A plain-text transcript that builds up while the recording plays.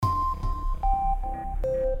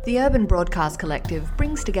The Urban Broadcast Collective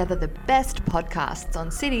brings together the best podcasts on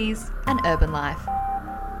cities and urban life.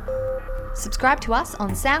 Subscribe to us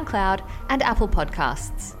on SoundCloud and Apple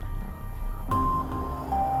Podcasts.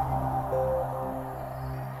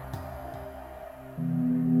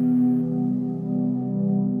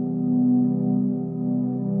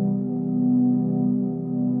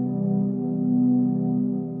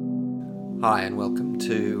 Hi and welcome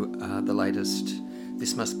to the latest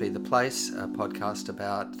This Must Be the Place, a podcast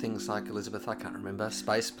about things like, Elizabeth, I can't remember,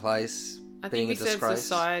 space, place, I being think a we said disgrace.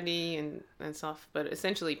 society and stuff, but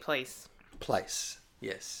essentially place. Place,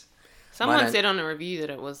 yes. Someone said on a review that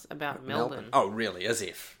it was about Melbourne. Oh, really? As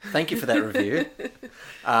if. Thank you for that review.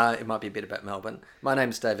 It might be a bit about Melbourne. My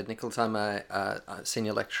name's David Nichols. I'm a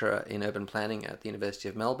senior lecturer in urban planning at the University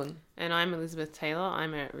of Melbourne. And I'm Elizabeth Taylor.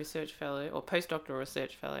 I'm a research fellow, or postdoctoral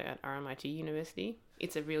research fellow at RMIT University.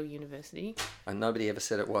 It's a real university. And nobody ever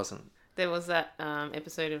said it wasn't. There was that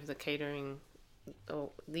episode of the catering, or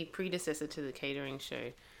the predecessor to the catering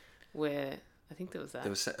show, where I think there was that. There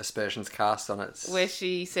was aspersions cast on it. Where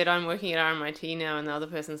she said, I'm working at RMIT now, and the other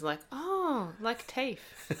person's like, oh, like TAFE.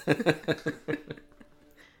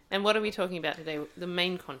 And what are we talking about today? The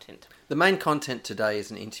main content. The main content today is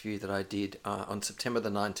an interview that I did on September the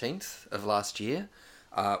 19th of last year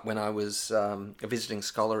when I was a visiting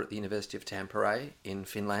scholar at the University of Tampere in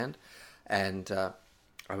Finland. And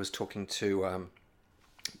I was talking to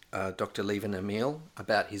Dr. Levin Emil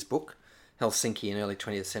about his book, Helsinki in Early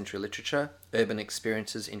 20th Century Literature, Urban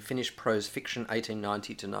Experiences in Finnish Prose Fiction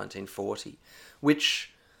 1890 to 1940,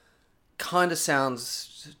 which kind of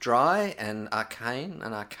sounds dry and arcane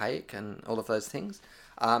and archaic and all of those things.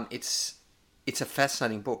 It's a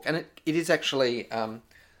fascinating book, and it is actually,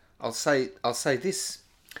 I'll say this,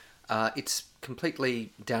 it's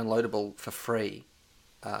completely downloadable for free.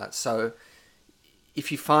 So if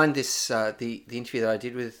you find this the interview that I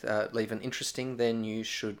did with Levin interesting, then you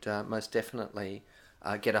should most definitely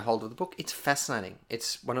get a hold of the book. It's fascinating.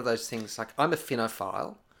 It's one of those things, like, I'm a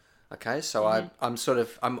Finnophile, okay, so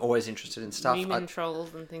I'm always interested in stuff. Moomin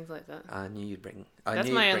trolls and things like that. I knew you'd bring. That's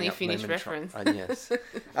my only Finnish reference. Yes,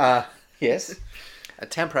 yes.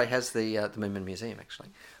 Tampere has the Moomin Museum, actually,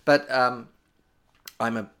 but I'm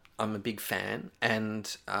a big fan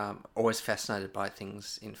and always fascinated by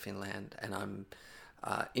things in Finland, and I'm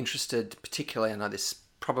interested particularly, I know this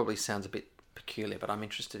probably sounds a bit peculiar, but I'm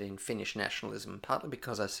interested in Finnish nationalism, partly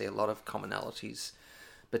because I see a lot of commonalities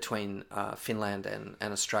between Finland and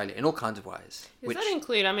Australia in all kinds of ways. Does that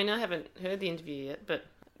include, I mean, I haven't heard the interview yet, but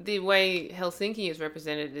the way Helsinki is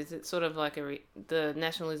represented, is it sort of like the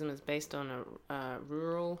nationalism is based on a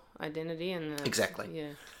rural identity? Exactly.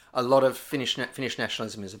 Yeah. A lot of Finnish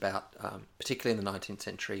nationalism is about, particularly in the 19th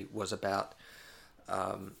century, was about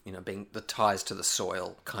being the ties to the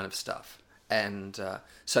soil kind of stuff, and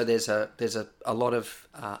so there's a lot of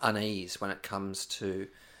unease when it comes to,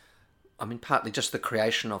 I mean, partly just the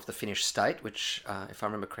creation of the Finnish state, which, if I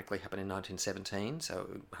remember correctly, happened in 1917, so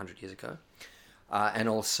 100 years ago, and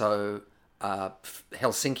also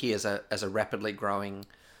Helsinki as a rapidly growing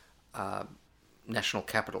national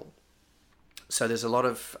capital. So there's a lot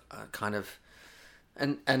of kind of,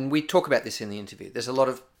 and we talk about this in the interview. There's a lot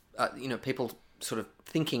of people sort of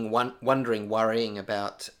thinking, wondering, worrying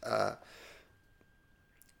about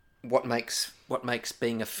what makes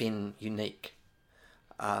being a Finn unique.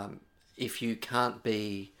 If you can't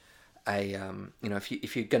be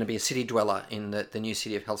if you're going to be a city dweller in the new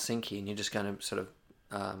city of Helsinki, and you're just going to sort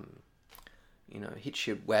of hitch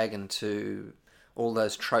your wagon to all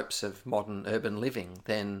those tropes of modern urban living,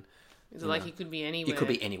 then is it like you could be anywhere? You could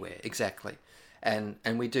be anywhere, exactly. And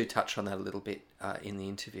we do touch on that a little bit in the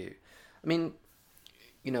interview. I mean,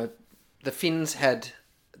 the Finns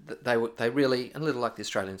they really, a little like the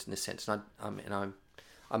Australians in this sense, and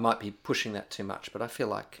I might be pushing that too much, but I feel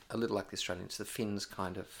like a little like the Australians, the Finns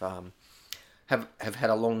kind of have had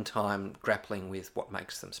a long time grappling with what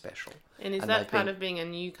makes them special. And is that part of being a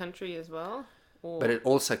new country as well? Or? But it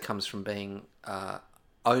also comes from being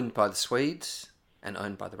owned by the Swedes and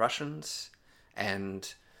owned by the Russians,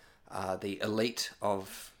 and the elite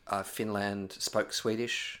of Finland spoke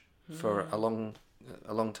Swedish for a long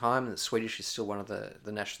time, and Swedish is still one of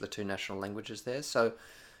the two national languages there. So,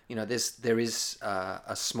 there is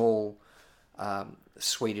a small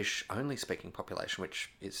Swedish only speaking population,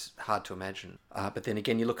 which is hard to imagine. But then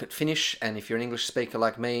again, you look at Finnish, and if you're an English speaker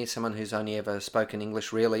like me, someone who's only ever spoken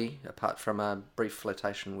English really, apart from a brief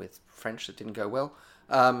flirtation with French that didn't go well,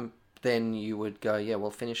 then you would go, yeah, well,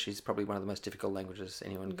 Finnish is probably one of the most difficult languages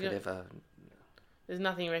anyone could ever. There's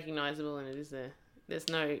nothing recognisable in it, is there? There's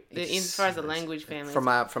no, as far as the language family.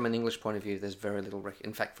 From an English point of view, there's very little.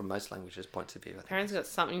 In fact, from most languages' points of view, apparently got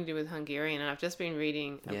something to do with Hungarian. And I've just been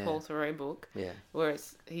reading a Paul Thoreau book, where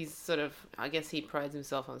he's sort of, I guess he prides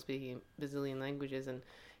himself on speaking bazillion languages, and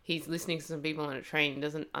he's listening to some people on a train and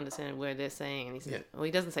doesn't understand a word they're saying, and he says, well,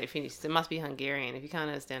 he doesn't say Finnish, it must be Hungarian. If you can't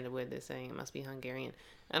understand a word they're saying, it must be Hungarian.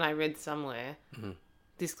 And I read somewhere,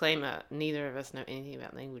 disclaimer, neither of us know anything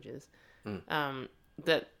about languages,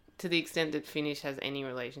 that to the extent that Finnish has any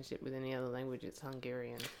relationship with any other language, it's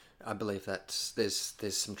Hungarian. I believe that there's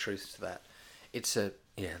some truth to that. It's a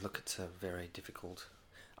very difficult.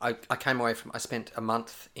 I came away from. I spent a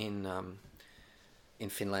month in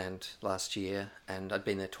Finland last year, and I'd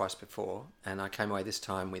been there twice before, and I came away this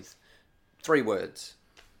time with 3 words,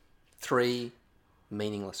 3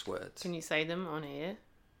 meaningless words. Can you say them on air?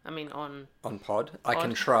 I mean on pod. I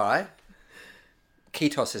can try.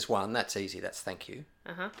 Kiitos is one. That's easy. That's thank you.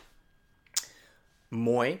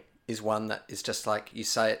 Moi is one that is just like you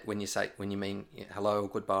say it when you mean hello or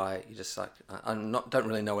goodbye. You just like don't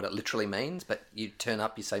really know what it literally means, but you turn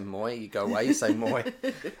up, you say moi, you go away, you say moi,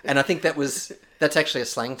 and I think that's actually a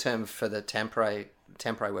slang term for the Tampere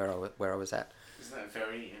where I was at. Isn't that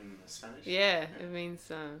very in Spanish? Yeah, it means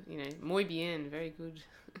muy bien, very good.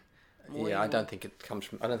 I don't think it comes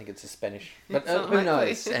from. I don't think it's a Spanish, but who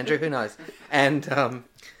knows, Andrew? Who knows? And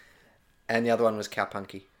the other one was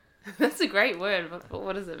kaupunki. That's a great word.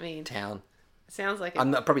 What does it mean? Town. It sounds like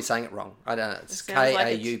I'm probably saying it wrong. I don't know. It's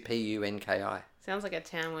Kaupunki. Sounds like a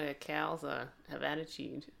town where cows have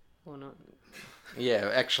attitude, or not.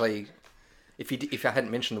 Yeah, actually, if I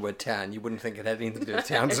hadn't mentioned the word town, you wouldn't think it had anything to do with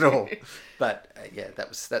towns at all. But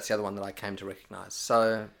that's the other one that I came to recognise.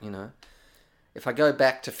 So if I go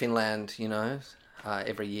back to Finland,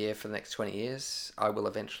 every year for the next 20 years, I will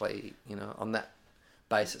eventually, on that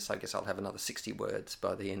basis, I guess I'll have another 60 words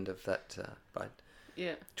by the end of that, by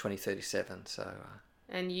 2037. So.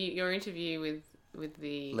 And your interview with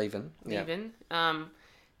the Lieven.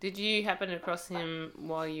 Did you happen across him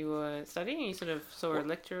while you were studying? You sort of saw a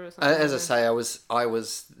lecture or something? As I say, I was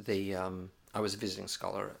a visiting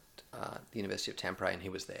scholar at the University of Tampere, and he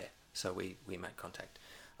was there, so we made contact.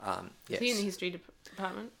 Is he in the history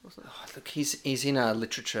department? Look, he's in a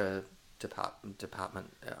literature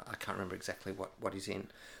department. I can't remember exactly what he's in,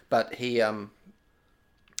 but he's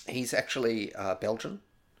actually Belgian.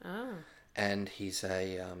 Oh. And he's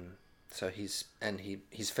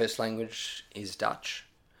his first language is Dutch.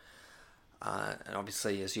 And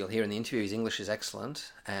obviously, as you'll hear in the interview, his English is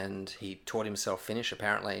excellent, and he taught himself Finnish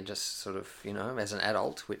apparently just sort of as an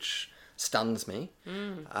adult, which stuns me.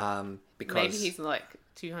 Because maybe he's like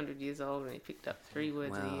 200 years old and he picked up 3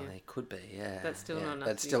 words a year. Well, he could be, yeah. That's still not enough.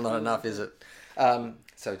 That's still not enough, is it?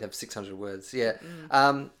 So he'd have 600 words, yeah.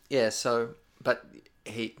 But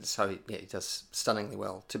he does stunningly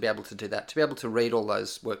well to be able to do that, to be able to read all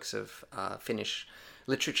those works of Finnish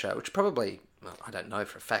literature, which probably, well, I don't know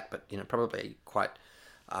for a fact, but probably quite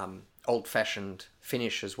old-fashioned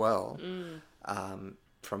Finnish as well,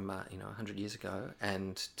 from 100 years ago,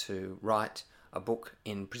 and to write a book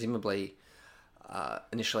in presumably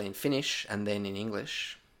initially in Finnish and then in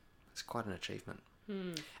English, it's quite an achievement.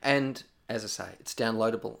 And as I say, it's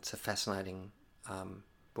downloadable. It's a fascinating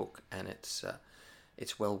book, and it's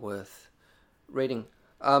well worth reading.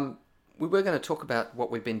 We were going to talk about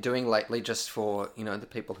what we've been doing lately, just for the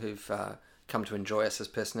people who've come to enjoy us as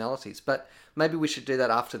personalities. But maybe we should do that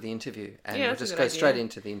after the interview, and we'll just go straight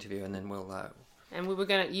into the interview, and then we'll. And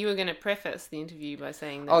you were gonna preface the interview by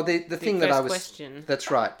saying that. Oh, the thing that I was. Question.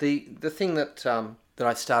 That's right. The thing that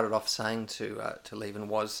I started off saying to Lieven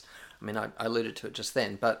was, I alluded to it just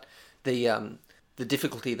then, but the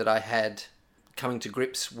difficulty that I had coming to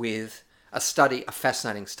grips with a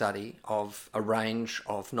fascinating study of a range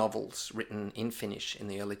of novels written in Finnish in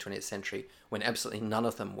the early 20th century, when absolutely none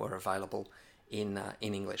of them were available in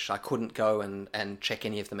English. I couldn't go and check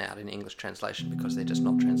any of them out in English translation because they're just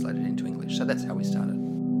not translated into English. So that's how we started.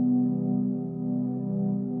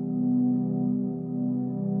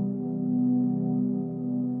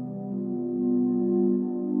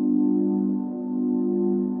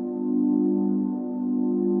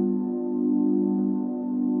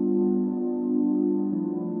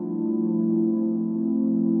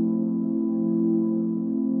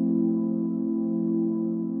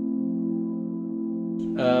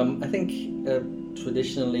 I think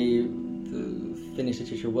traditionally the Finnish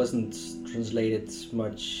literature wasn't translated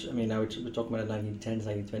much. Now we're talking about the 1910s,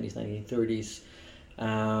 1920s,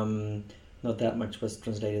 1930s. Not that much was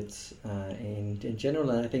translated in general,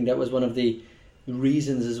 and I think that was one of the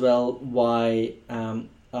reasons as well why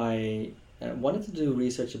I wanted to do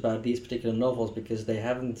research about these particular novels because they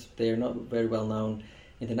are not very well known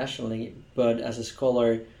internationally, but as a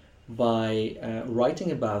scholar, by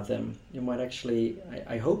writing about them, you might actually,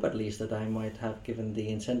 I hope at least, that I might have given the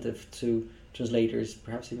incentive to translators,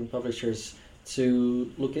 perhaps even publishers,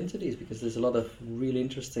 to look into these, because there's a lot of really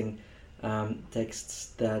interesting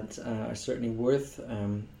texts that are certainly worth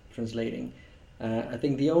translating. I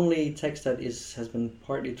think the only text that has been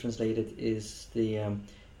partly translated is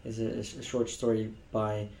a short story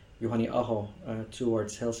by Juhani Aho,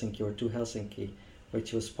 Towards Helsinki, or To Helsinki,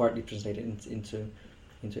 which was partly translated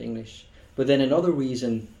into English. But then another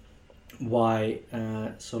reason why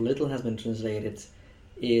so little has been translated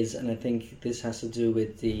is, and I think this has to do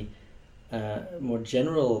with the more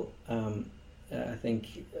general,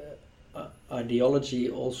 ideology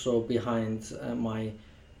also behind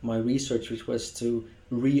my research, which was to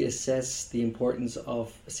reassess the importance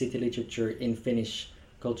of city literature in Finnish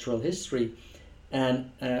cultural history.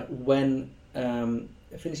 And when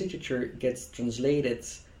Finnish literature gets translated,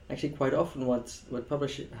 actually quite often what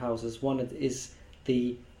publishing houses wanted is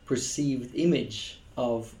the perceived image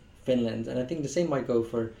of Finland. And I think the same might go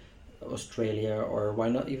for Australia, or why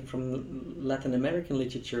not even from Latin American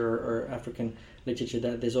literature or African literature,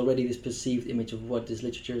 that there's already this perceived image of what this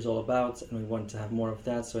literature is all about, and we want to have more of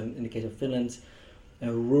that. So in the case of Finland,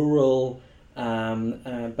 rural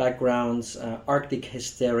backgrounds, Arctic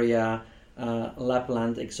hysteria,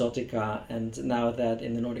 Lapland exotica, and now that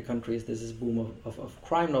in the Nordic countries there's this boom of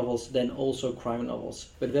crime novels, then also crime novels,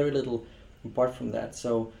 but very little apart from that.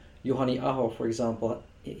 So Juhani Aho, for example,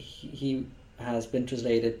 he has been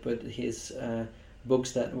translated, but his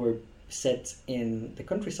books that were set in the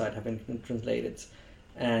countryside have been translated,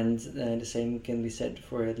 and the same can be said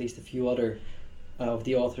for at least a few other of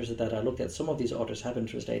the authors that I looked at. Some of these authors have been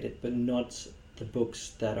translated, but not the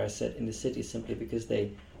books that are set in the city, simply because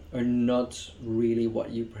they are not really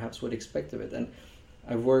what you perhaps would expect of it. And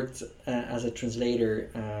I've worked as a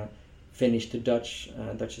translator, Finnish to Dutch.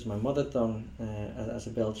 Dutch is my mother tongue as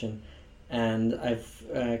a Belgian. And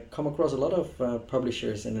I've come across a lot of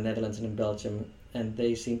publishers in the Netherlands and in Belgium, and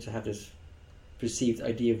they seem to have this perceived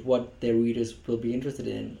idea of what their readers will be interested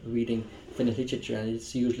in reading Finnish literature, and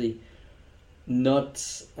it's usually not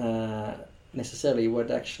necessarily what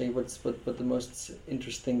the most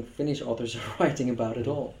interesting Finnish authors are writing about at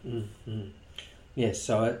all. Mm-hmm. Yes,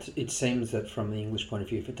 so it seems that from the English point of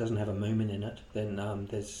view, if it doesn't have a Moomin in it, then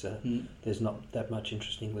there's not that much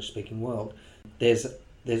interest in the English-speaking world. There's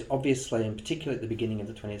obviously, in particular at the beginning of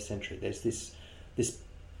the 20th century, there's this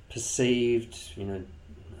perceived,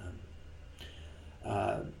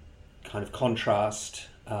 kind of contrast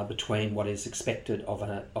between what is expected of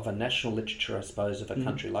a national literature, I suppose, of a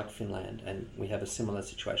country like Finland, and we have a similar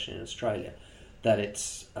situation in Australia, that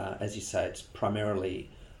it's, as you say, it's primarily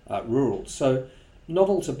rural. So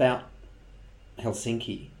novels about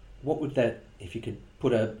Helsinki, what would that, if you could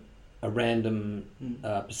put a random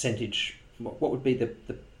percentage, what would be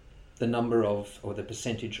the number of, or the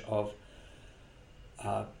percentage of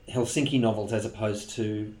Helsinki novels as opposed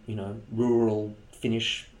to rural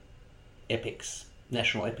Finnish epics,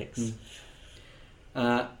 national epics?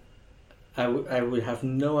 I would have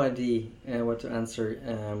no idea what to answer,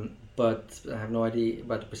 but I have no idea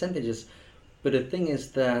about the percentages. But the thing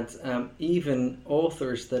is that even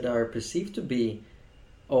authors that are perceived to be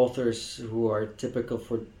authors who are typical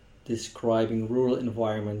for describing rural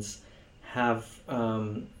environments have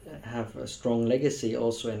a strong legacy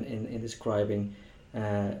also in describing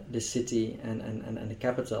the city and the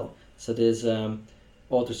capital. So there's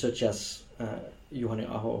authors such as Juhani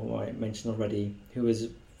Aho, who I mentioned already, who is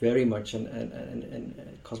very much a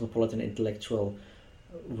cosmopolitan intellectual,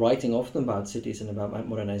 writing often about cities and about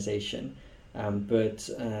modernization. But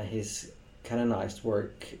his canonized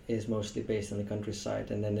work is mostly based on the countryside.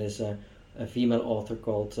 And then there's a female author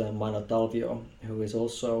called Maila Talvio, who is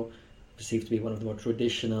also perceived to be one of the more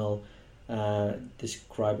traditional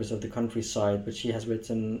describers of the countryside, but she has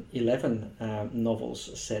written 11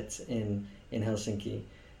 novels set in Helsinki.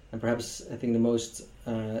 And perhaps I think the most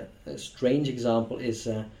strange example is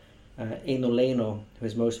Eino Leino, who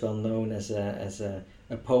is most well known as a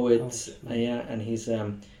poet. And he's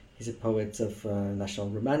a poet of national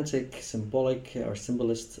romantic, symbolic or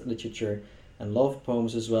symbolist literature and love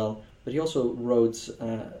poems as well. But he also wrote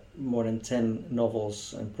more than 10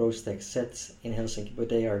 novels and prose texts set in Helsinki, but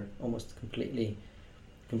they are almost completely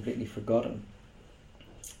forgotten.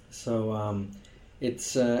 So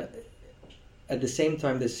it's at the same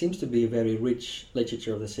time there seems to be a very rich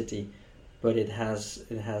literature of the city, but it has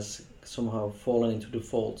somehow fallen into the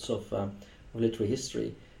folds of literary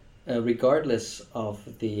history, regardless of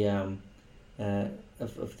the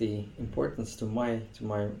of the importance to my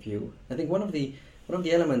view. I think one of the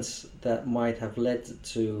elements that might have led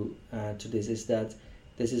to this is that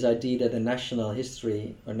there's this idea that the national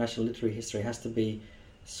history or national literary history has to be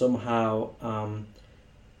somehow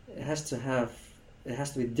it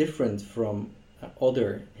has to be different from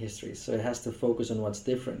other histories. So it has to focus on what's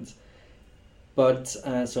different. But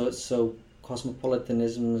so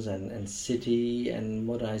cosmopolitanisms and city and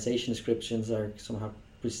modernization descriptions are somehow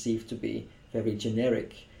perceived to be very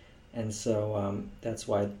generic, and so that's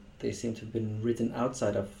why they seem to have been written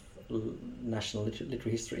outside of national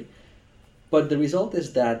literary history. But the result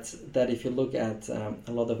is that if you look at a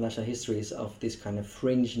lot of national histories of these kind of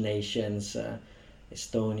fringe nations,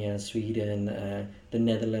 Estonia, Sweden, the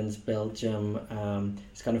Netherlands, Belgium,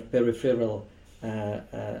 these kind of peripheral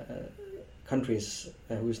countries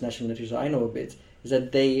whose national literature I know a bit, is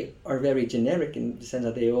that they are very generic in the sense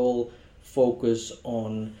that they all focus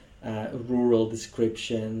on rural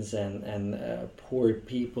descriptions and poor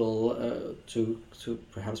people, to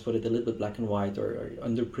perhaps put it a little bit black and white, or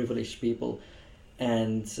underprivileged people,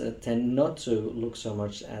 and tend not to look so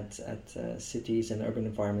much at cities and urban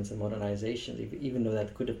environments and modernization, even though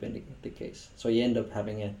that could have been the case. So you end up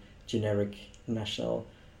having a generic national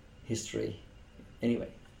history anyway.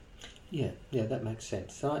 Yeah, that makes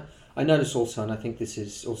sense. So I notice also, and I think this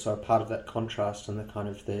is also a part of that contrast and the kind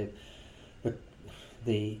of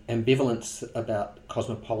the ambivalence about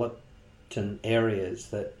cosmopolitan areas,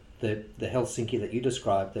 that the Helsinki that you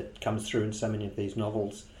described that comes through in so many of these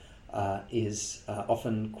novels is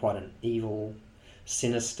often quite an evil,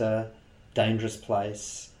 sinister, dangerous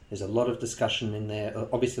place. There's a lot of discussion in there,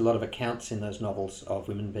 obviously a lot of accounts in those novels of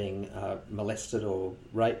women being molested or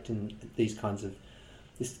raped in these kinds of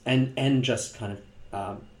and just kind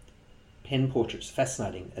of pen portraits,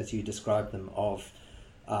 fascinating as you describe them, of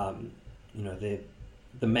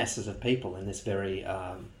the masses of people in this very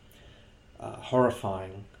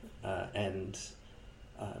horrifying and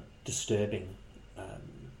disturbing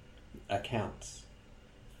accounts.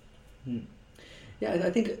 Yeah,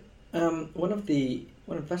 I think one of the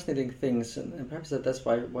fascinating things, and perhaps that's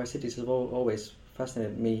why cities have always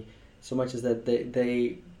fascinated me so much, is that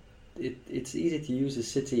it's easy to use a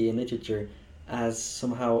city in literature as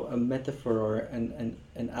somehow a metaphor or an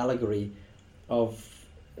allegory of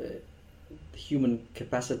human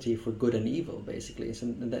capacity for good and evil, basically. So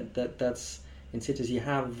that's in cities you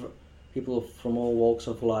have people from all walks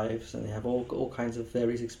of life, and they have all kinds of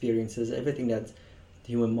various experiences. Everything that the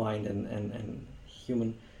human mind and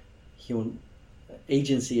human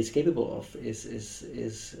agency is capable of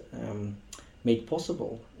is made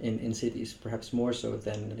possible in cities, perhaps more so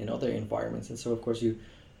than in other environments. And so, of course, you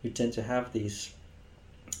tend to have these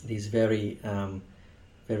very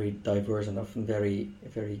very diverse and often very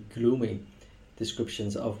very gloomy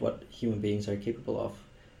descriptions of what human beings are capable of.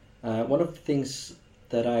 One of the things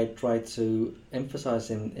that I try to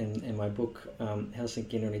emphasize in my book,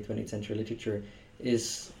 Helsinki in Early 20th Century Literature,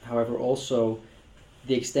 is, however, also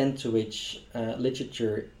the extent to which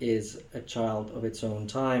literature is a child of its own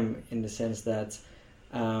time, in the sense that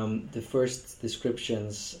the first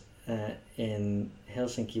descriptions in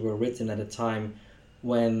Helsinki were written at a time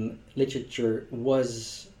when literature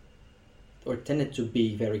was, or tended to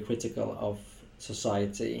be, very critical of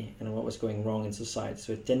society and what was going wrong in society.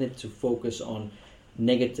 So it tended to focus on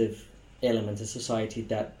negative elements in society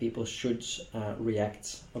that people should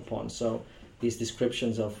react upon. So these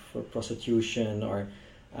descriptions of prostitution or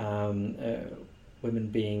women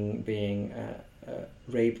being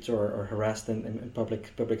raped or harassed in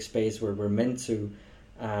public space were meant to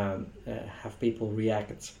have people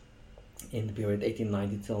react in the period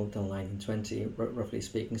 1890 till 1920, roughly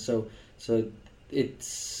speaking. So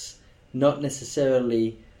it's not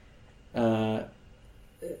necessarily. I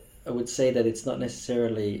would say that it's not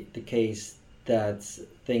necessarily the case that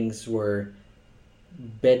things were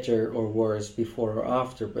better or worse before or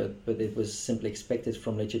after, but it was simply expected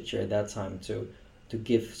from literature at that time to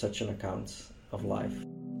give such an account of life.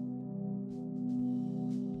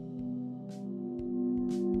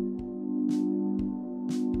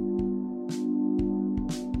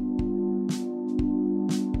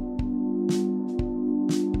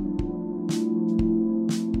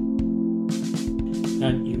 Now,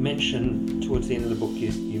 you mentioned towards the end of the book,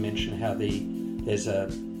 you mentioned how there's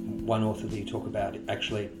one author that you talk about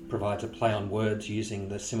actually provides a play on words using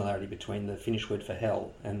the similarity between the Finnish word for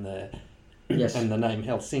hell and the name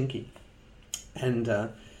Helsinki, and there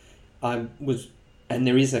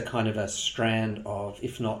is a kind of a strand of,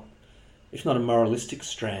 if not a moralistic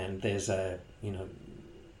strand, there's there's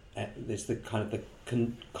the kind of the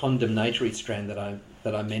condemnatory strand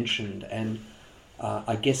that I mentioned, and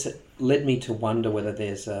I guess it led me to wonder whether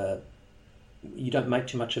there's you don't make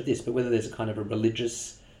too much of this, but whether there's a kind of a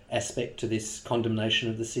religious aspect to this condemnation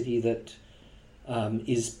of the city that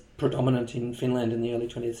is predominant in Finland in the early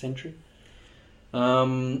 20th century.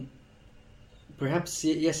 Perhaps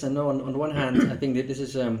yes and no. On one hand, I think that this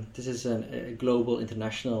is a global,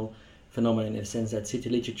 international phenomenon in the sense that city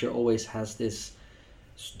literature always has this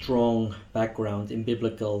strong background in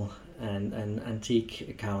biblical and antique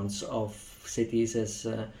accounts of cities as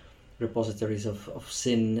repositories of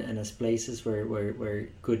sin and as places where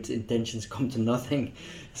good intentions come to nothing.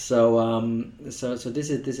 So this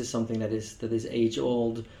is something that is age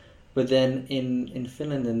old. But then in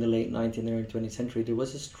Finland in the late 19th and early 20th century, there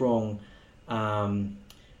was a strong,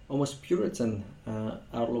 almost Puritan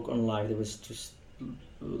outlook on life. There was just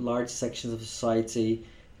large sections of society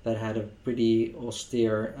that had a pretty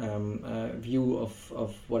austere view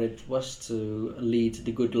of what it was to lead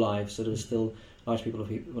the good life. So there was still large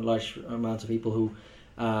amounts of people who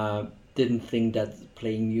didn't think that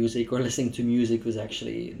playing music or listening to music was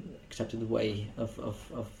actually an accepted way of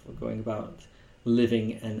going about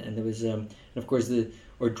living, and there was of course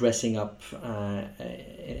dressing up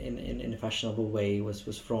in a fashionable way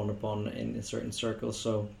was frowned upon in certain circles.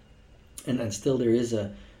 So and still there is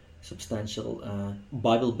a substantial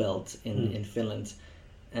Bible Belt in Finland,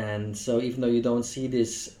 and so even though you don't see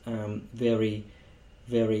this very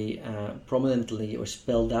prominently or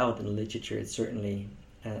spelled out in literature, it's certainly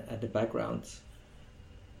at the background.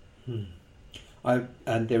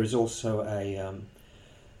 And there is also a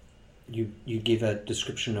you give a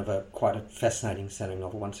description of quite a fascinating sounding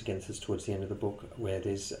novel. Once again, this is towards the end of the book, where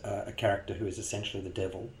there's a character who is essentially the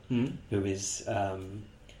devil, who is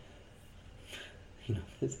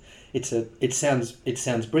it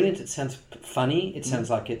sounds brilliant. It sounds funny. It sounds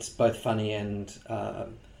like it's both funny and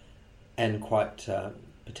quite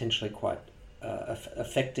potentially quite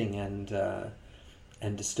affecting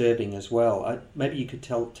and disturbing as well. Maybe you could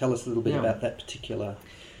tell us a little bit about that particular.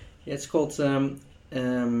 Yeah, it's called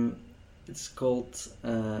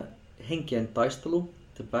Henkien Taistelu,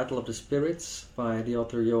 The Battle of the Spirits, by the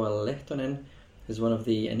author Joel Lehtonen. Is one of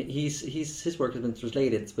the, and his work has been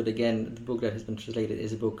translated, but again, the book that has been translated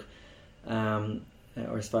is a book,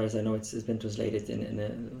 or as far as I know, it's been translated in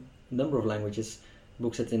a number of languages,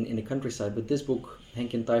 books set in the countryside. But this book,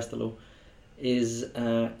 Henkien Taistelu, is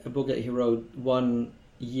a book that he wrote 1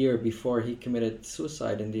 year before he committed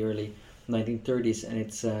suicide in the early 1930s, and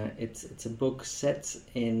it's a book set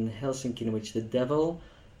in Helsinki in which the devil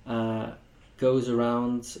goes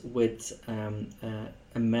around with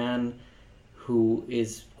a man who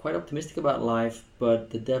is quite optimistic about life,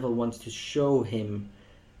 but the devil wants to show him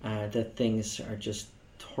that things are just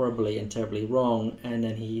horribly and terribly wrong, and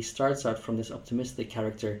then he starts out from this optimistic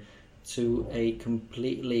character to a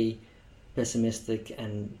completely pessimistic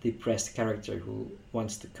and depressed character who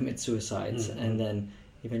wants to commit suicide, and then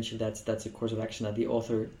eventually that's a course of action that the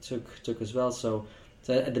author took as well. So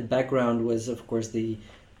at the background was, of course, the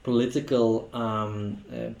politically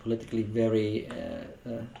very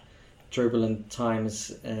turbulent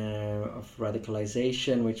times of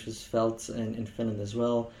radicalization, which was felt in Finland as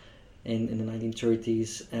well in the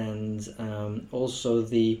 1930s, and also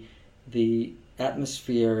the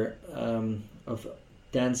atmosphere of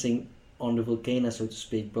dancing on the volcano, so to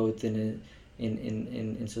speak, both in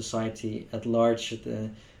society at large. At the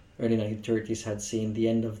early 1930s had seen the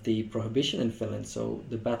end of the prohibition in Finland, so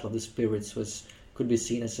the Battle of the Spirits could be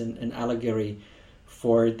seen as an allegory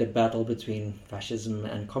for the battle between fascism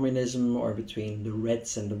and communism, or between the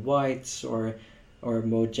reds and the whites, or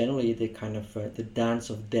more generally the kind of the dance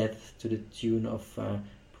of death to the tune of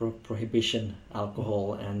prohibition,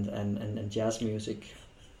 alcohol, and jazz music.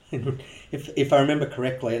 If I remember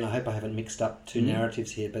correctly, and I hope I haven't mixed up two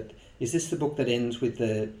narratives here, but is this the book that ends with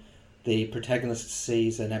the protagonist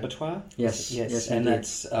sees an abattoir? Yes, and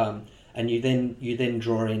that's and you then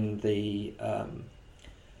draw in the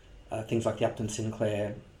things like the Upton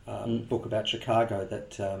Sinclair book about Chicago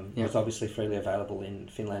that was obviously freely available in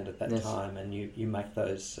Finland at that time, and you make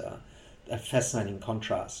those a fascinating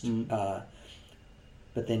contrast.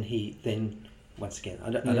 But then once again, I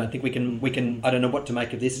don't think we can. I don't know what to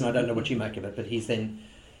make of this, and I don't know what you make of it. But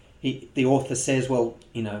the author says, well,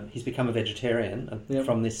 he's become a vegetarian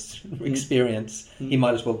from this experience. He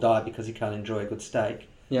might as well die because he can't enjoy a good steak.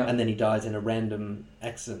 Yeah. And then he dies in a random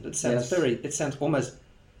accident. It sounds it sounds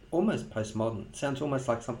almost postmodern. It sounds almost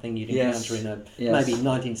like something you'd encounter in maybe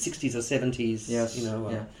 1960s or 70s.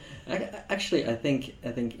 Actually, I think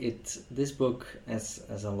this book, as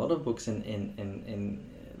a lot of books in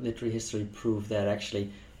literary history, prove that actually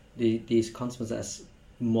these concepts as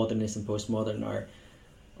modernist and postmodern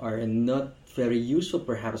are not very useful,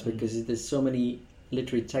 perhaps, because there's so many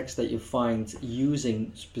literary texts that you find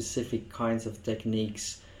using specific kinds of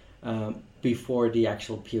techniques before the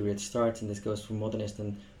actual period starts, and this goes for modernist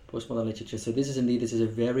and postmodern literature. So this is a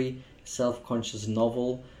very self-conscious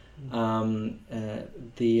novel.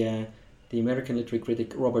 The American literary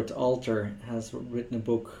critic Robert Alter has written a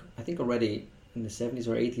book, I think already in the 70s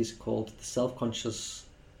or 80s, called The Self-Conscious,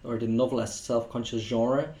 or the Novel as Self-Conscious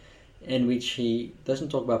Genre, in which he doesn't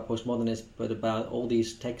talk about postmodernism, but about all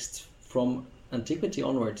these texts from antiquity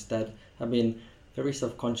onwards that have been very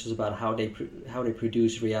self-conscious about how they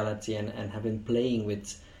produce reality, and have been playing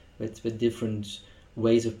with different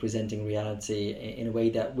ways of presenting reality in a way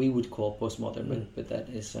that we would call postmodern, but that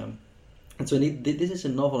is and so this is a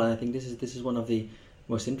novel, and I think this is one of the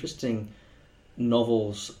most interesting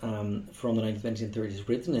novels from the 1920s and 30s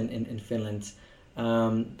written in Finland,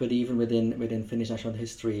 but even within Finnish national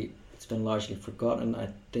history, it's been largely forgotten. I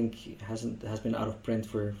think it has been out of print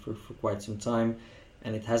for quite some time,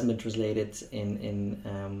 and it hasn't been translated in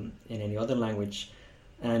any other language.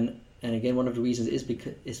 And again, one of the reasons is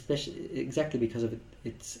because of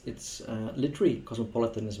its literary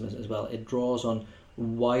cosmopolitanism as well. It draws on a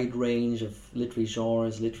wide range of literary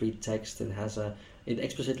genres, literary text. It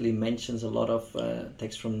explicitly mentions a lot of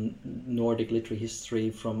texts from Nordic literary history,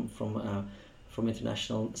 from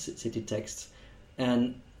international city texts,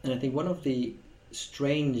 and I think one of the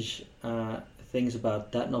strange things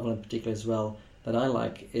about that novel in particular as well that I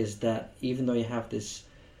like is that even though you have this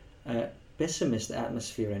pessimist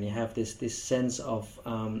atmosphere and you have this sense of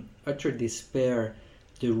utter despair,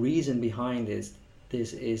 the reason behind this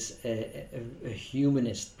is a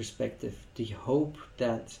humanist perspective, the hope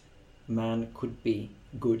that man could be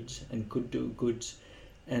good and could do good,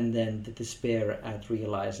 and then the despair at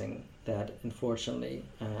realizing that unfortunately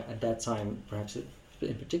at that time, perhaps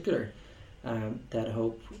in particular, that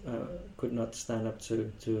hope could not stand up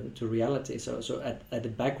to reality. So at the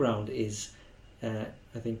background is I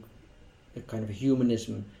think a kind of a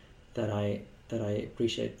humanism that I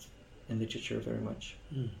appreciate in literature very much.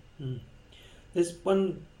 There's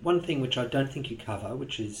one thing which I don't think you cover,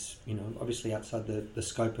 which is, obviously outside the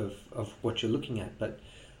scope of what you're looking at, but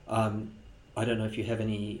I don't know if you have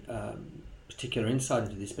any particular insight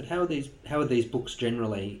into this, but how are these books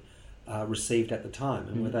generally received at the time,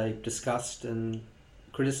 and were they discussed and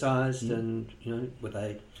criticised, and were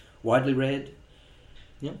they widely read?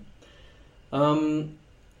 Yeah.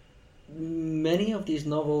 Many of these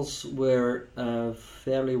novels were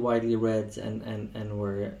fairly widely read, and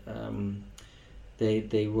were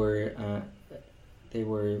they were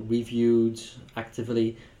reviewed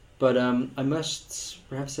actively. But I must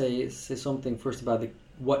perhaps say something first about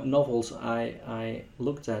what novels I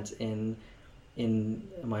looked at in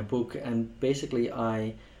my book, and basically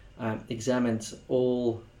I examined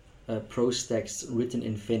all prose texts written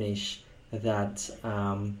in Finnish that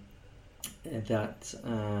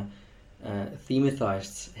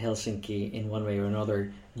thematized Helsinki in one way or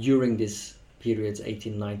another during this period,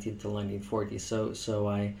 1890 till 1940. So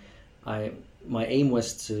my aim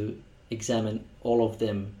was to examine all of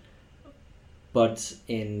them, but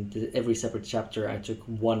in every separate chapter I took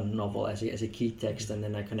one novel as a key text, and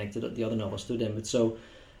then I connected the other novels to them. But so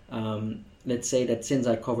let's say that since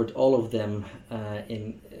I covered all of them,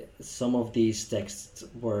 in some of these texts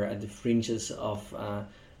were at the fringes of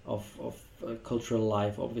cultural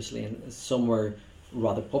life, obviously, and some were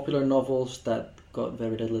rather popular novels that got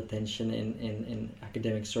very little attention in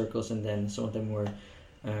academic circles, and then some of them were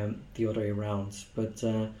the other way around. But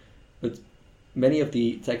many of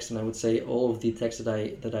the texts, and I would say all of the texts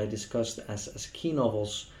that I discussed as key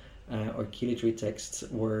novels or key literary texts,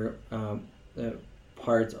 were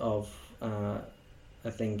part of I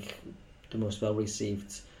think the most well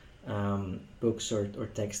received books or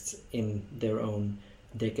texts in their own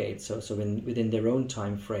decade. So within their own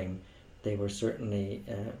time frame, they were certainly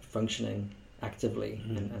functioning actively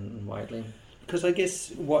and widely. Because I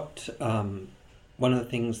guess what one of the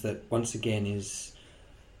things that once again is,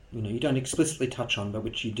 you don't explicitly touch on, but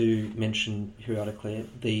which you do mention periodically,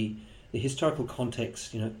 the historical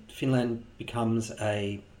context. Finland becomes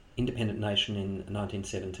a independent nation in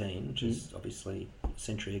 1917, which is obviously a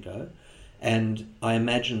century ago. And I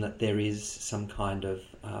imagine that there is some kind of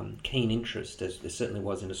keen interest, as there certainly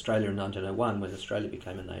was in Australia in 1901 when Australia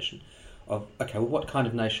became a nation, of, okay, well, what kind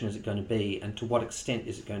of nation is it going to be, and to what extent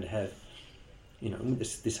is it going to have,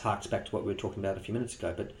 this harks back to what we were talking about a few minutes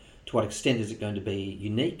ago, but to what extent is it going to be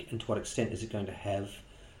unique, and to what extent is it going to have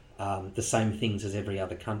the same things as every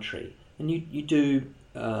other country? And you do,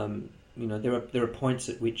 there are points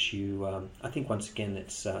at which you, I think once again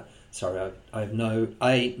it's, I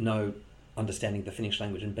know understanding the Finnish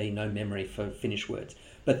language, and B, no memory for Finnish words.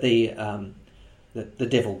 But the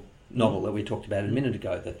devil novel that we talked about a minute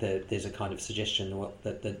ago, that there's a kind of suggestion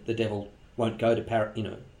that the devil won't go to Paris,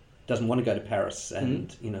 doesn't want to go to Paris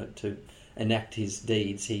and to enact his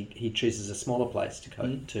deeds. He chooses a smaller place to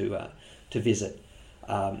go to visit.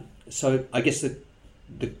 So I guess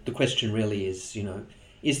the question really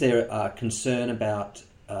is there a concern about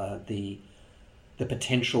the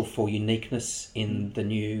potential for uniqueness in the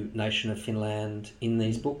new nation of Finland in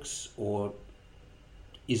these books, or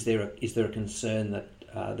is there a concern that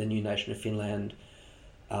the new nation of Finland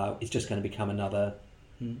is just going to become another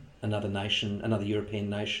nation, another European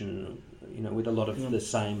nation, with a lot of the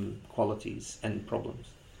same qualities and problems?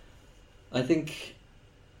 I think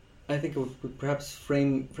I would perhaps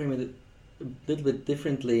frame it a little bit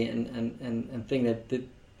differently and think that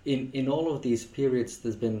in all of these periods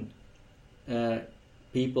there's been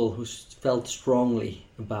people who felt strongly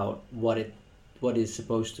about what is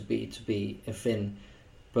supposed to be a Finn,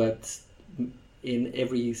 but in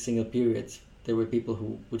every single period there were people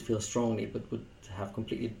who would feel strongly but would have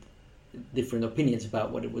completely different opinions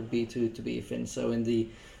about what it would be to be a Finn. So in the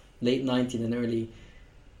late 19th and early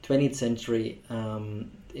 20th century,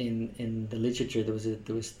 in the literature there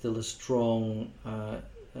was still a strong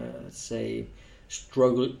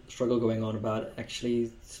struggle going on about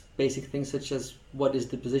actually basic things such as what is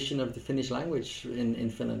the position of the Finnish language in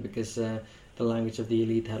Finland, because the language of the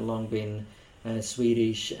elite had long been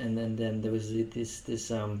Swedish, and then there was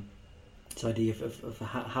this idea of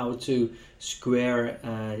how to square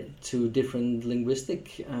two different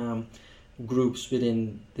linguistic groups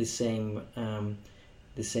within the same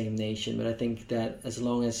nation. But I think that as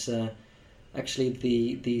long as actually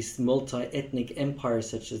these multi-ethnic empires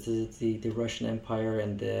such as the Russian Empire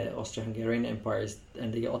and the Austro-Hungarian empires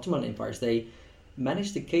and the Ottoman empires, they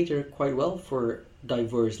managed to cater quite well for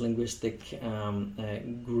diverse linguistic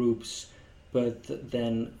groups. But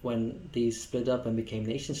then when these split up and became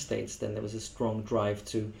nation states, then there was a strong drive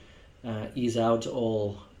to ease out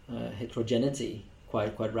all heterogeneity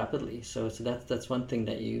quite rapidly. So that's one thing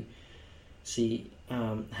that you see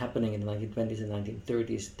happening in the 1920s and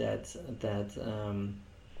 1930s,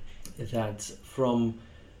 that from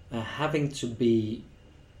having to be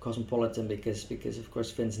cosmopolitan because of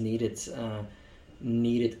course Finns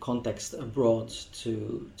needed context abroad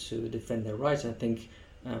to defend their rights. I think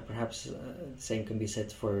perhaps the same can be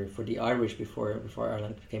said for the Irish before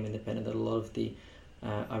Ireland became independent. That a lot of the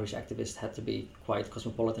Irish activists had to be quite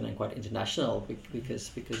cosmopolitan and quite international because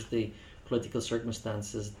the political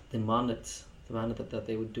circumstances demanded that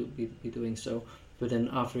they would be doing so. But then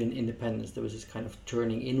after independence, there was this kind of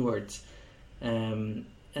turning inwards, and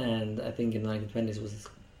I think in the 1920s was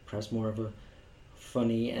perhaps more of a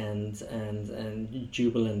funny and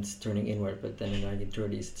jubilant turning inward. But then in the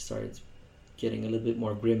 1930s, it started getting a little bit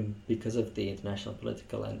more grim because of the international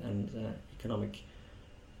political and economic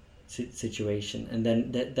situation, and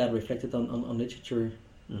then that reflected on literature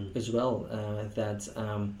as well. That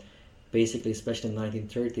basically, especially in the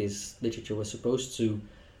 1930s, literature was supposed to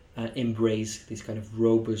embrace these kind of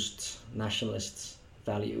robust nationalist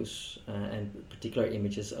values and particular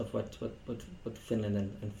images of what Finland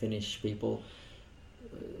and Finnish people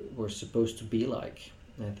were supposed to be like.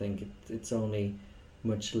 I think it's only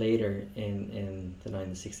much later in the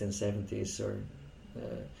 1960s and 70s, or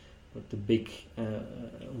the big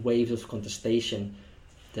waves of contestation,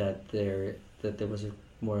 that there was a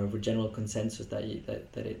more of a general consensus that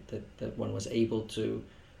one was able to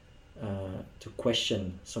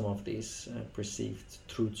question some of these perceived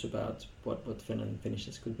truths about what Finland and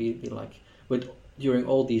Finnishness could be like. But during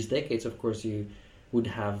all these decades, of course, you would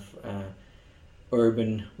have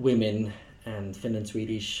urban women and Finn and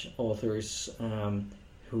Swedish authors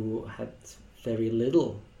who had very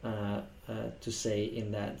little to say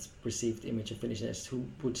in that perceived image of Finnishness, who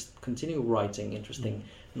would continue writing interesting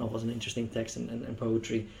novels and interesting text and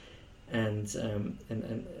poetry, and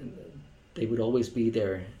they would always be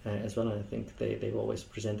there as well. And I think they've always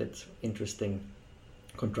presented interesting,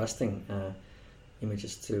 contrasting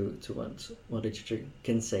images to what literature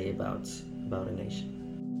can say about a nation.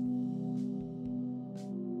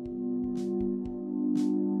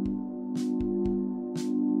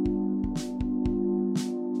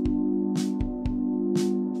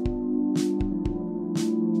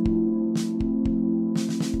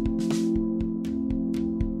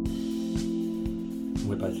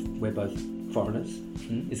 We're both foreigners.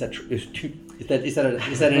 Is that true? Is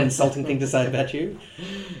that an insulting thing to say about you?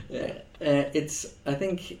 It's. I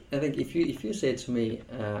think if you say it to me,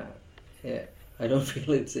 I don't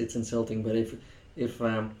feel it's insulting. But if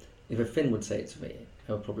a Finn would say it to me,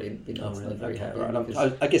 would probably be not very happy.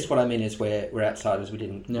 Right. I guess what I mean is we're outsiders. We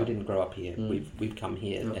didn't grow up here. We've come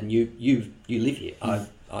here, and you live here.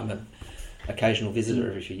 I'm an occasional visitor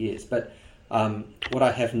every few years. But what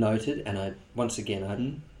I have noted, and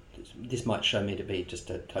this might show me to be just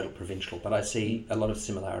a total provincial, but I see a lot of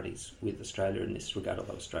similarities with Australia in this regard.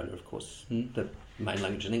 Although Australia, of course, the main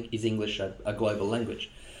language is English, a global language.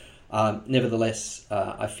 Nevertheless,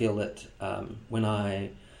 I feel that when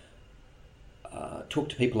I talk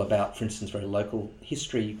to people about, for instance, very local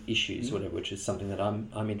history issues, whatever, which is something that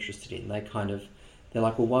I'm interested in, they're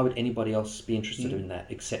like, well, why would anybody else be interested in that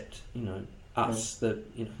except us?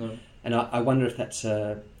 And I wonder if that's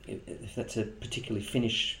a particularly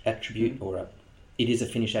Finnish attribute, or it is a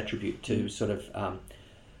Finnish attribute to sort of.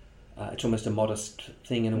 It's almost a modest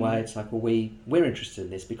thing in a way. It's like, well, we're interested in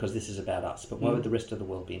this because this is about us, but why would the rest of the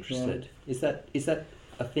world be interested? Yeah. Is that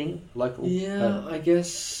a thing, local? Yeah, I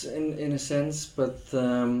guess in a sense, but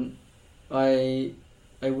I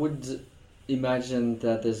would imagine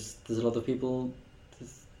that there's a lot of people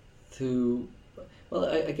who. Well,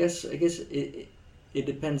 I guess it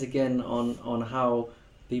depends again on how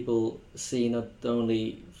people see not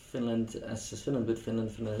only Finland as Finland, but Finland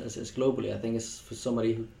as globally. I think it's for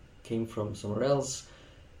somebody who came from somewhere else,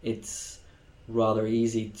 it's rather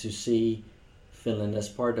easy to see Finland as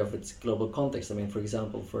part of its global context. I mean, for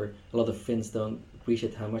example, for a lot of Finns don't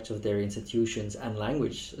appreciate how much of their institutions and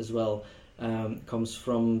language as well comes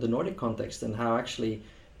from the Nordic context, and how actually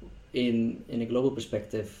in a global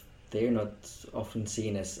perspective they're not often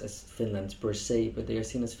seen as Finland per se, but they are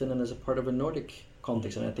seen as Finland as a part of a Nordic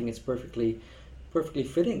context. And I think it's perfectly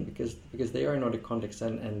fitting because they are a Nordic context,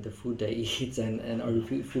 and the food they eat and our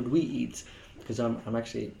food we eat, because I'm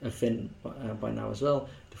actually a Finn by now as well.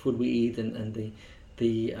 The food we eat and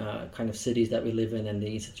the kind of cities that we live in and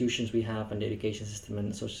the institutions we have and the education system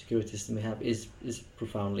and social security system we have is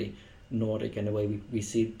profoundly Nordic, and the way we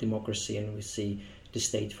see democracy and we see the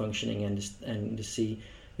state functioning and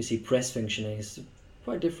we see press functioning is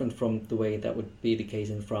quite different from the way that would be the case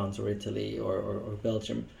in France or Italy or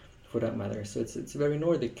Belgium, for that matter. So it's a very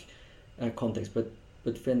Nordic context,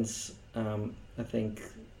 but Finns, I think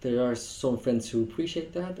there are some Finns who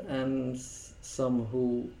appreciate that, and some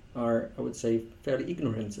who are, I would say, fairly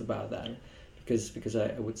ignorant about that, because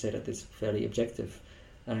I would say that it's a fairly objective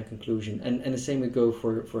conclusion. And the same would go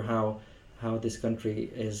for how this country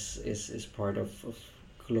is part of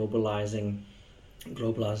globalizing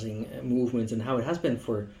movements, and how it has been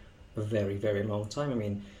for a very, very long time. I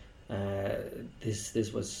mean, this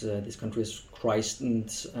country was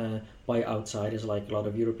christened by outsiders like a lot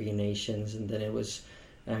of European nations, and then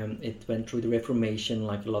it went through the Reformation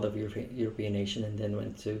like a lot of European nations, and then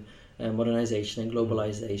went to modernization and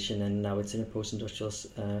globalization, and now it's in a post-industrial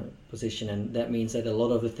position. And that means that a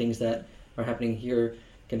lot of the things that are happening here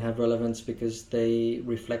can have relevance because they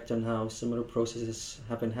reflect on how similar processes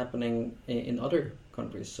have been happening in other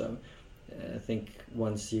countries. So I think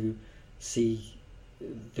once you see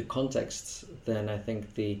the context, then I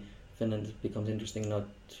think the Finland becomes interesting, not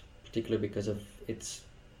particularly because of its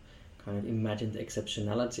kind of imagined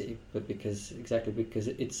exceptionality, but because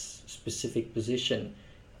its specific position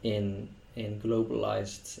in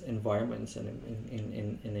globalized environments and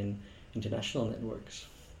in international networks.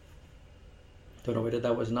 Don't know whether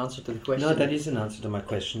that was an answer to the question. No, that is an answer to my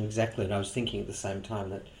question, exactly. And I was thinking at the same time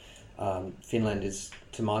that Finland is,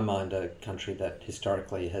 to my mind, a country that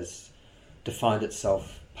historically has defined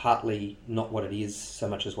itself partly not what it is so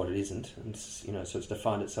much as what it isn't. And so it's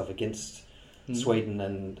defined itself against Sweden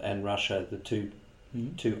and Russia, the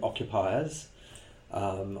two occupiers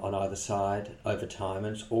on either side over time.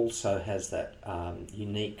 And it also has that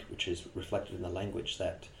unique, which is reflected in the language,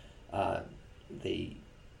 that the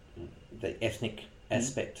ethnic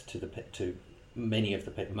aspect to many of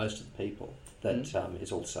the people, most of the people, that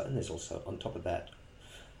is also, and there's also on top of that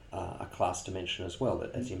a class dimension as well.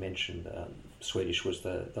 That, as you mentioned, Swedish was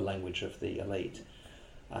the language of the elite,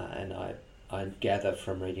 and I gather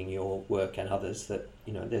from reading your work and others that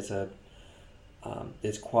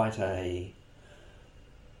there's quite a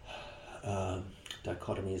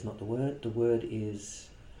dichotomy is not the word. The word is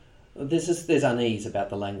there's unease about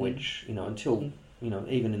the language. Until.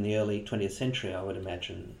 Even in the early 20th century, I would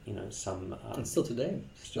imagine, some... and still today.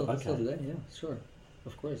 Still today, yeah, sure.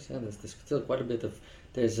 Of course, yeah, there's still quite a bit of...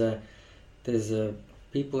 There's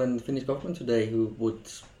people in the Finnish government today who would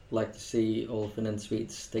like to see all Finn and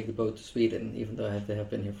Swedes take the boat to Sweden, even though they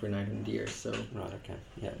have been here for 900 years, so... Right, okay,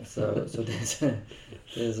 yeah. So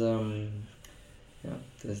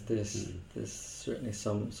there's certainly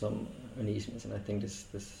some uneasiness, and I think this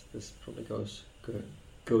probably goes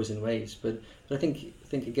in waves, but I think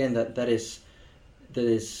again that is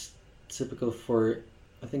is typical for,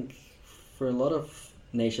 I think, for a lot of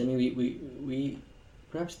nations. I mean, we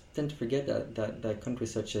perhaps tend to forget that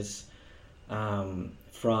countries such as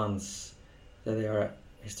France, that they are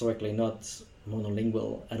historically not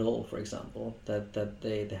monolingual at all, for example, that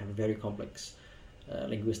they have a very complex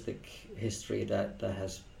linguistic history that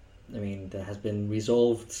has been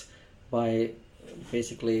resolved by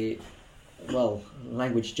basically, well,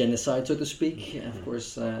 language genocide, so to speak. Of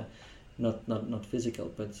course, not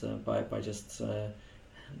physical, but by just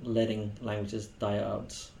letting languages die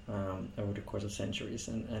out over the course of centuries,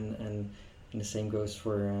 and the same goes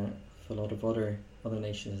for a lot of other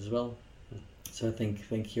nations as well. So I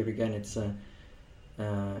think here again, it's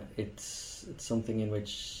something in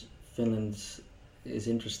which Finland is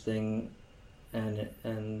interesting,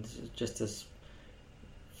 and just as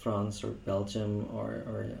France or Belgium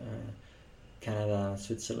or Canada,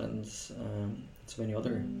 Switzerland, so many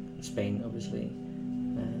other, Spain obviously,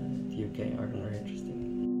 the UK are very interesting.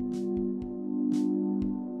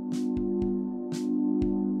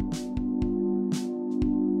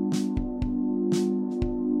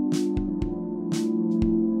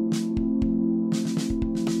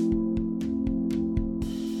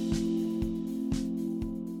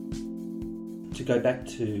 To go back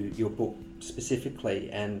to your book specifically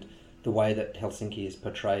and the way that Helsinki is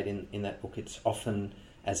portrayed in that book, it's often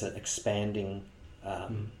as an expanding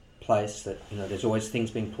place that, there's always things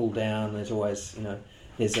being pulled down. There's always,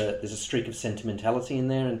 there's a streak of sentimentality in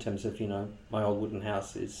there in terms of, my old wooden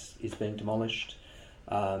house is being demolished.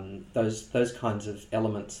 Those kinds of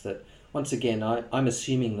elements that, once again, I'm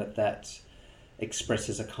assuming that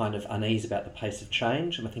expresses a kind of unease about the pace of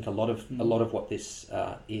change, and I think a lot of what this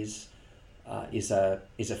is a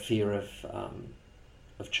fear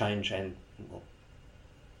of change, and, well,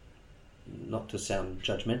 not to sound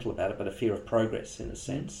judgmental about it, but a fear of progress in a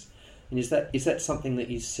sense. And is that something that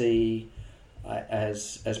you see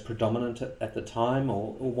as predominant at the time,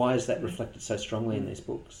 or why is that reflected so strongly in these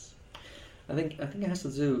books? I think it has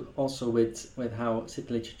to do also with how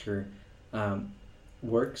city literature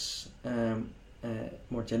works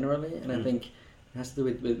more generally, and I think it has to do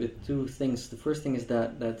with two things. The first thing is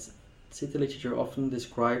that city literature often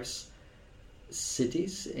describes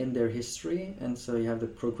cities in their history, and so you have the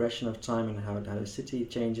progression of time and how the city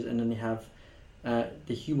changes, and then you have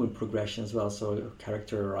the human progression as well. So a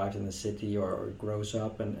character arrives in the city or grows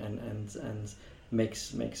up and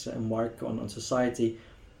makes a mark on society,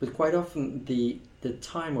 but quite often the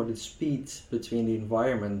time or the speed between the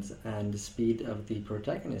environment and the speed of the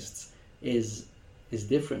protagonists is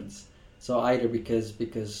different. So either because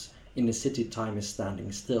in the city time is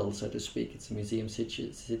standing still, so to speak, it's a museum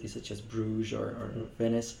city such as Bruges or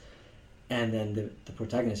Venice, and then the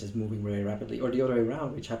protagonist is moving very rapidly, or the other way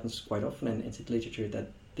around, which happens quite often in city literature, that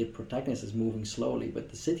the protagonist is moving slowly but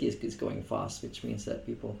the city is going fast, which means that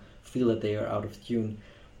people feel that they are out of tune.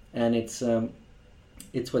 And it's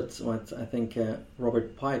what I think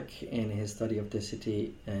Robert Pike in his study of the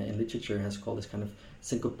city in literature has called this kind of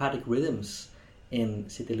syncopatic rhythms in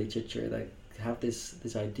city literature that have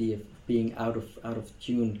this idea of being out of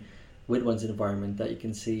tune with one's environment, that you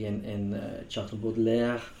can see in Charles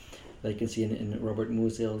Baudelaire, that you can see in Robert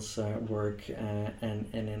Musil's work, and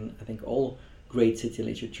in, I think, all great city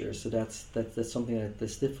literature. So that's something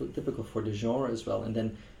that's typical for the genre as well. And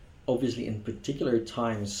then obviously in particular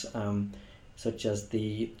times, such as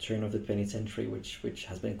the turn of the 20th century, which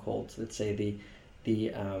has been called, let's say, the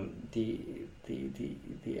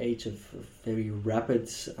age of very rapid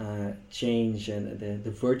change, and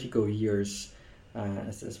the vertigo years,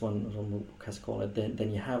 as one book has called it,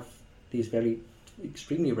 then you have these very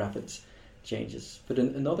extremely rapid changes. But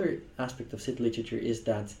another aspect of city literature is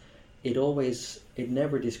that it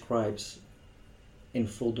never describes in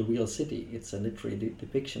full the real city. It's a literary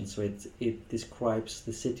depiction, so it describes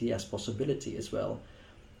the city as possibility as well.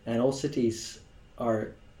 And all cities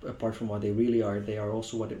are, apart from what they really are, they are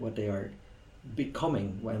also what they are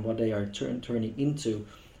becoming and what they are turning into.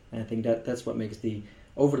 And I think that's what makes the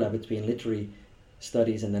overlap between literary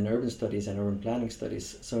studies and then urban studies and urban planning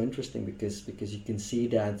studies so interesting, because you can see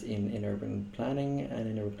that in urban planning and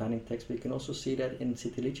in urban planning text, but you can also see that in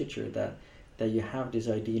city literature, that you have this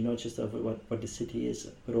idea not just of what the city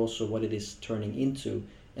is, but also what it is turning into,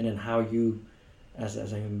 and then how you, as a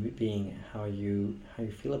human being, how you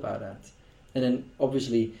feel about that. And then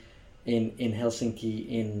obviously in Helsinki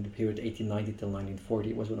in the period 1890 till 1940,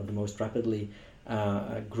 it was one of the most rapidly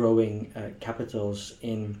growing capitals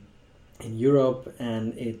in Europe,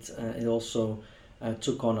 and it also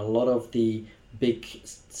took on a lot of the big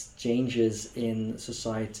changes in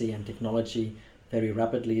society and technology very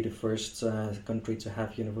rapidly the first country to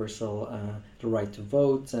have universal the right to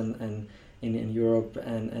vote, and in Europe,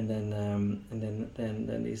 and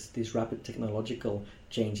then these rapid technological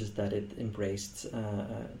changes that it embraced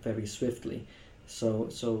very swiftly.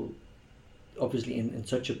 So obviously in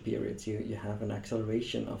such a period you have an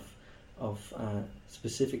acceleration of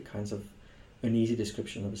specific kinds of uneasy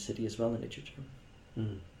description of a city as well in literature.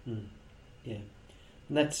 Yeah,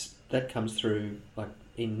 and that comes through, like,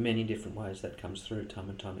 in many different ways. That comes through time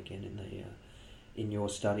and time again in your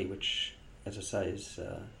study, which, as I say, is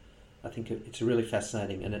I think it's really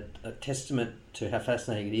fascinating, and a testament to how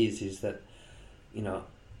fascinating it is that, you know,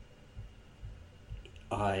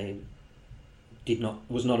 I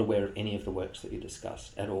was not aware of any of the works that you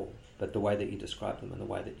discussed at all, but the way that you describe them and the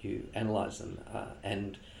way that you analyse them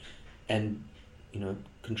and you know,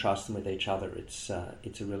 contrast them with each other, it's a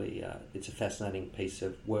really it's a fascinating piece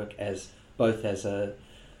of work, as both as a,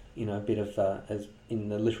 you know, a bit of as in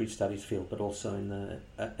the literary studies field, but also in the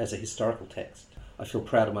as a historical text. I feel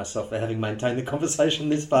proud of myself for having maintained the conversation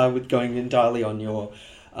this far with going entirely on your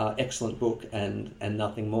excellent book and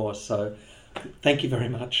nothing more. So thank you very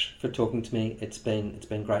much for talking to me. It's been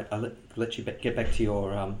great. I'll let you get back to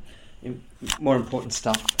your more important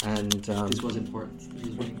stuff. And this was important. This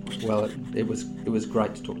was really important. Well, it was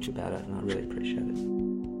great to talk to you about it, and I really appreciate it.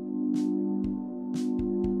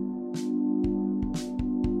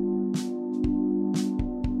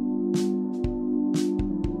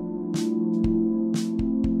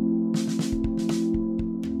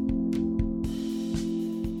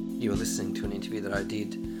 You were listening to an interview that I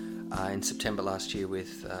did in September last year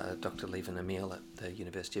with Dr. Lieven Emil at the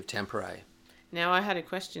University of Tampere. Now, I had a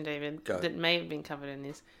question, David, Go. that may have been covered in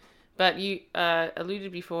this, but you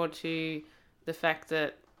alluded before to the fact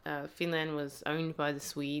that Finland was owned by the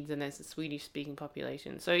Swedes and there's a Swedish-speaking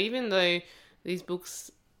population. So even though these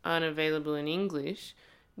books aren't available in English,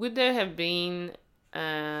 would there have been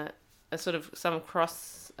a sort of some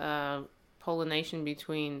cross pollination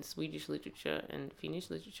between Swedish literature and Finnish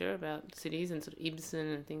literature about cities and sort of Ibsen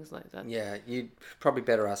and things like that? Yeah, you'd probably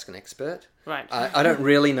better ask an expert. Right. I don't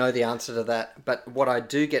really know the answer to that, but what I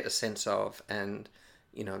do get a sense of, and,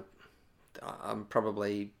 you know, I'm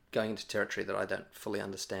probably going into territory that I don't fully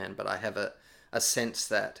understand, but I have a sense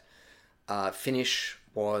that Finnish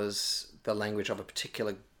was the language of a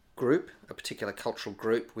particular group, a particular cultural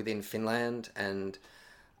group within Finland, and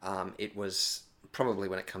it was probably,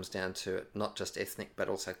 when it comes down to it, not just ethnic but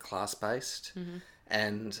also class-based. Mm-hmm.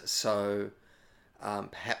 And so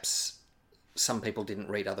perhaps some people didn't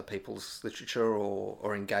read other people's literature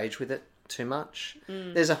or engage with it too much.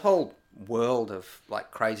 There's a whole world of,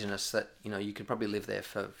 like, craziness that, you know, you could probably live there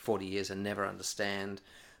for 40 years and never understand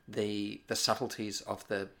the subtleties of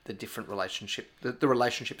the different the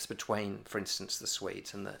relationships between, for instance, the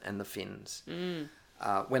Swedes and the Finns.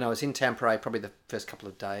 When I was in Tampere, probably the first couple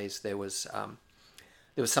of days, there was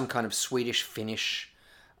some kind of Swedish-Finnish,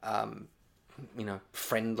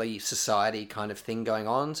 friendly society kind of thing going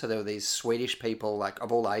on. So there were these Swedish people, like,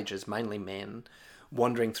 of all ages, mainly men,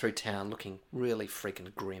 wandering through town looking really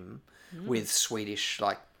freaking grim with Swedish,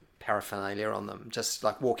 like, paraphernalia on them, just,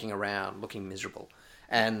 like, walking around looking miserable.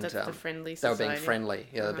 And That's the friendly they were society. being friendly.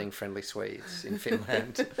 Yeah, they're being friendly Swedes in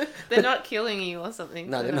Finland. They're not killing you or something.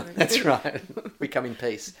 No, they're not. That's right. We come in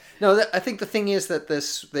peace. No, I think the thing is that the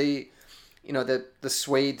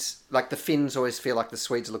Swedes, like, the Finns always feel like the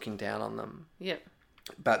Swedes are looking down on them. Yep.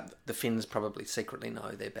 But the Finns probably secretly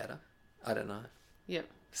know they're better. I don't know. Yep.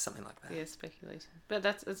 Something like that. Yeah, speculation. But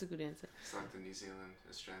that's a good answer. It's like the New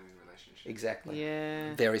Zealand-Australian relationship. Exactly.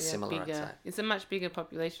 Yeah. Very similar, bigger. I'd say. It's a much bigger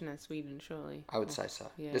population than Sweden, surely. I would say so.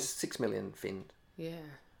 Yeah. There's 6 million Finns. Yeah.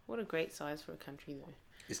 What a great size for a country, though.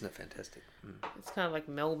 Isn't it fantastic? It's kind of like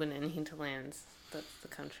Melbourne and hinterlands. That's the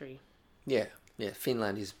country. Yeah. Yeah.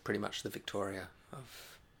 Finland is pretty much the Victoria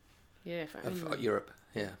of Europe.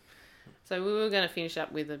 Yeah. So we were going to finish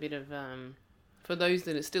up with a bit of, for those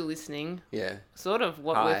that are still listening, yeah, sort of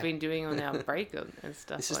what Hi. we've been doing on our break and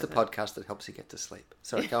stuff. This is like the that. podcast that helps you get to sleep.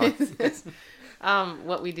 Sorry, go on.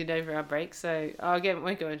 What we did over our break. So I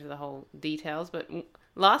won't go into the whole details, but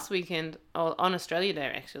last weekend, on Australia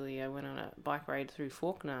Day, actually, I went on a bike ride through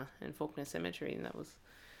Fawkner and Fawkner Cemetery, and that was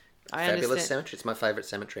Fabulous cemetery. It's my favourite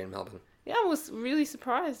cemetery in Melbourne. Yeah, I was really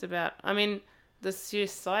surprised about. I mean, the sheer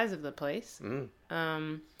size of the place,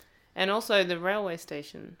 and also the railway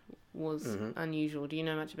station was unusual. Do you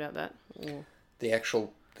know much about that? Or... The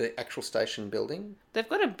actual station building? They've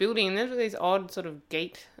got a building, and there's these odd sort of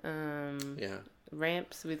gate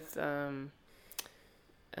ramps with I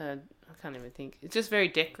can't even think. It's just very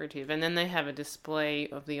decorative, and then they have a display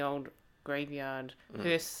of the old graveyard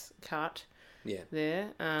hearse cart there.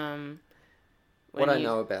 What I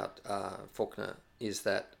know about Fawkner is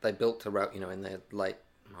that they built in their late,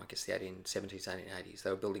 I guess the 1870s, 1880s, they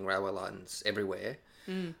were building railway lines everywhere.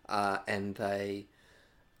 And they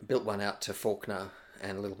built one out to Fawkner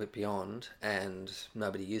and a little bit beyond, and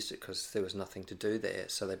nobody used it because there was nothing to do there,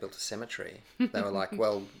 so they built a cemetery. They were like,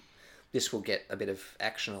 well, this will get a bit of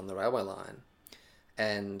action on the railway line.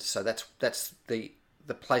 And so that's the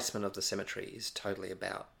placement of the cemetery is totally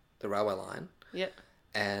about the railway line. Yep.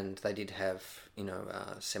 And they did have,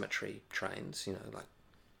 cemetery trains, like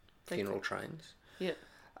funeral trains. Yep.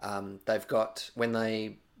 They've got, when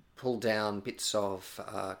they pulled down bits of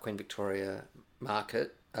Queen Victoria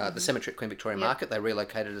Market, the cemetery at Queen Victoria Market, they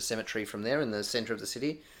relocated a cemetery from there in the centre of the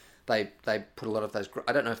city. They put a lot of those,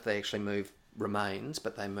 I don't know if they actually moved remains,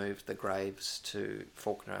 but they moved the graves to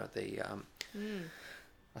Fawkner,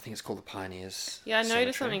 I think it's called the Pioneers. Yeah, I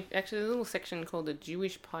noticed Cemetery. something. Actually, a little section called the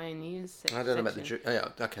Jewish Pioneers section. I don't know about the Jewish. Oh, yeah,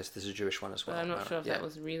 okay, so there's a Jewish one as well. But I'm not sure if that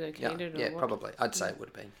was relocated or yeah, what. probably. I'd say it would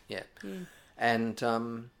have been. Yeah,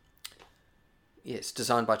 and it's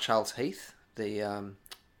designed by Charles Heath, the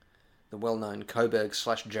well-known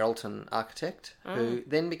Coburg/Geraldton architect, who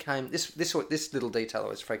then became this little detail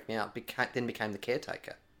always freaked me out. Then became the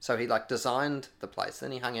caretaker. So he designed the place.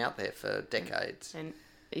 Then he hung out there for decades. And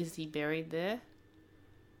is he buried there?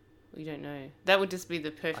 We don't know. That would just be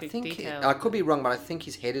the perfect detail. I could be wrong, but I think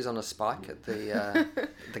his head is on a spike at the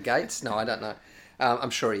the gates. No, I don't know. I'm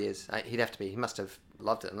sure he is. He'd have to be. He must have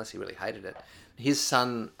loved it, unless he really hated it. His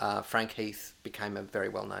son, Frank Heath, became a very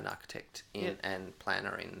well-known architect and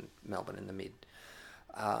planner in Melbourne in the mid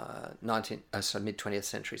 20th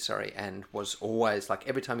century. And was always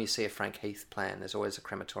every time you see a Frank Heath plan, there's always a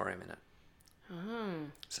crematorium in it.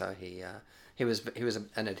 So he was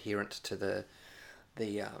an adherent to the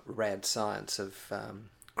rad science of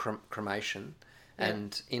cremation,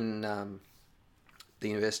 and in the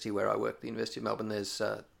university where I work, the University of Melbourne, there's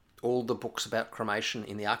all the books about cremation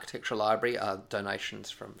in the architectural library are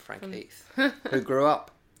donations from Frank Heath, who grew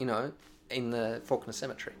up, in the Fawkner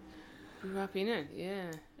Cemetery. Grew up in it,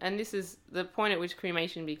 yeah. And this is the point at which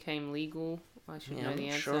cremation became legal. I should know the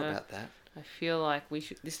answer. I'm not sure about that. I feel like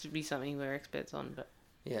this should be something we're experts on, but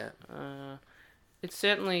yeah, it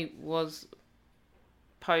certainly was.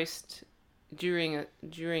 During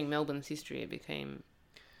Melbourne's history, it became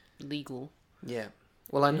legal. Yeah.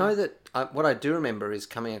 Well, I know that what I do remember is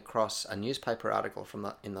coming across a newspaper article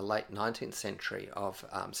in the late 19th century of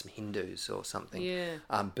some Hindus or something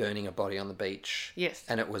burning a body on the beach. Yes.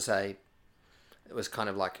 And it was kind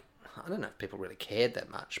of like, I don't know if people really cared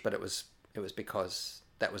that much, but it was because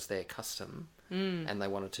that was their custom and they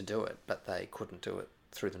wanted to do it, but they couldn't do it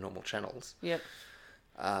through the normal channels. Yep.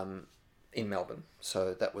 In Melbourne,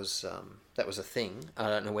 so that was a thing.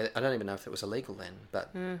 I don't even know if it was illegal then, but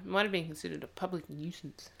it might have been considered a public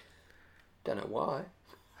nuisance. Don't know why.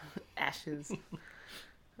 Ashes.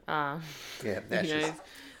 Yeah, ashes.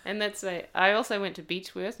 And that's I also went to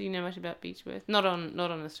Beechworth. Do you know much about Beechworth? Not on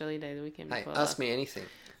Australia Day, the weekend before. Ask me anything.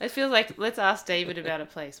 It feels like let's ask David about a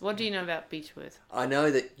place. What do you know about Beechworth? I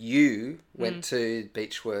know that you went to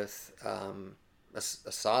Beechworth.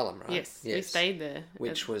 Asylum, right? Yes, we stayed there.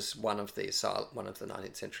 Which was one of the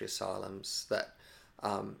 19th century asylums that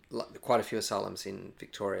quite a few asylums in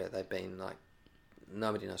Victoria. They've been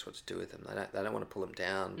nobody knows what to do with them. They don't want to pull them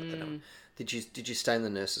down. But they don't. Did you stay in the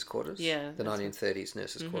nurses' quarters? Yeah, the 1930s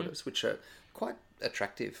nurses' quarters, which are quite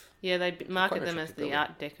attractive. Yeah, they market them as the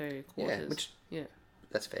Art Deco quarters.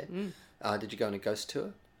 That's fair. Did you go on a ghost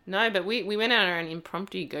tour? No, but we went on an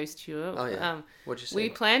impromptu ghost tour. Oh, yeah. What'd you see? We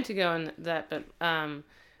planned to go on that, but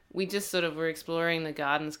we just sort of were exploring the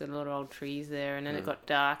gardens, got a lot of old trees there, and then it got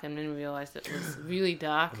dark, and then we realised it was really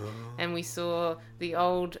dark, and we saw the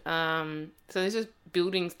old... so there's just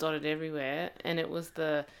buildings dotted everywhere, and it was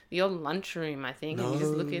the old lunchroom, I think, and you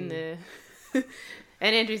just look in there...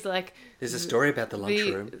 And Andrew's like... There's a story about the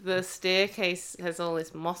lunchroom. The staircase has all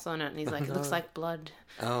this moss on it, and he's like, it looks like blood.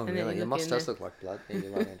 Oh, and really? The moss does look like blood. Yeah,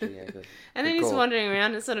 you're right, Andrew. Yeah, good. And then he's wandering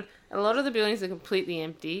around. It's sort of... A lot of the buildings are completely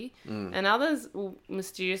empty, and others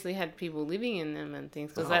mysteriously had people living in them and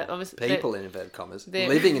things. Because obviously... People in inverted commas.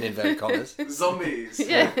 Living in inverted commas. Zombies.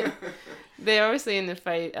 Yeah. They're obviously in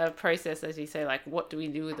the process, as you say, what do we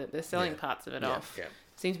do with it? They're selling parts of it off. Yeah.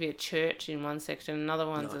 Seems to be a church in one section. Another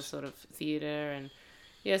one's a sort of theatre and...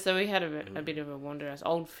 Yeah, so we had a bit of a wander.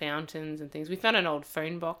 Old fountains and things. We found an old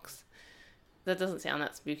phone box. That doesn't sound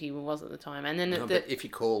that spooky, but was at the time. And then but if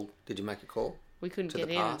you called, did you make a call? We couldn't get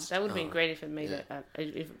in. That would have been great if it made it. I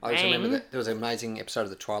just remember that there was an amazing episode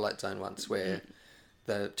of The Twilight Zone once where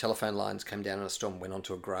the telephone lines came down in a storm, went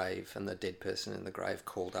onto a grave, and the dead person in the grave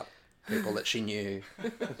called up people that she knew.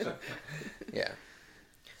 Yeah.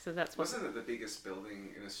 So that's what... Wasn't it the biggest building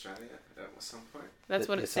in Australia at some point? That's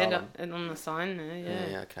what it said on the sign there, yeah.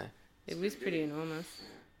 Yeah, okay. It was pretty enormous.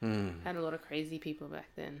 Mm. Had a lot of crazy people back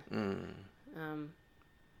then. Mm.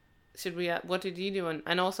 Should we... what did you do?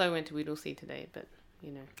 And also I went to Whittlesea today, but,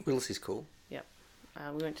 you know. Whittlesea's cool. Yep.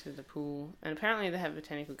 We went to the pool. And apparently they have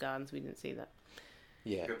botanical gardens. We didn't see that.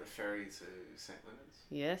 Yeah. You got the ferry to St. Leonard's?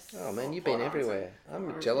 Yes. Oh, man, you've been everywhere.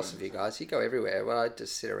 I'm jealous of you guys. You go everywhere. Well, I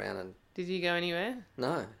just sit around and... Did you go anywhere?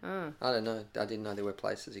 No. Oh. I don't know. I didn't know there were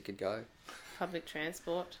places you could go. Public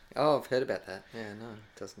transport. Oh, I've heard about that. Yeah, no.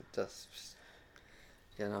 It doesn't just...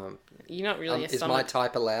 You know... You're not really a summer... Is my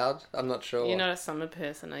type allowed? I'm not sure. You're not a summer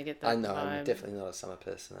person. I get that I know. vibe. I'm definitely not a summer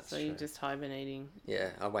person. That's so true. you're just hibernating. Yeah,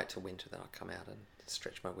 I wait till winter, then I'll come out and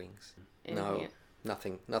stretch my wings. And no, yeah.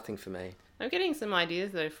 nothing for me. I'm getting some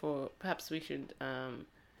ideas though for perhaps we should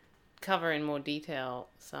cover in more detail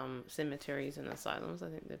some cemeteries and asylums. I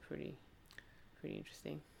think they're pretty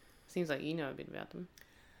interesting. Seems like you know a bit about them.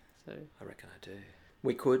 So I reckon I do.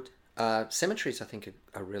 We could. Cemeteries, I think,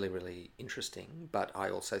 are really, really interesting. But I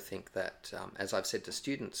also think that, as I've said to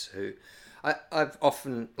students who... I've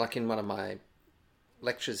often, like in one of my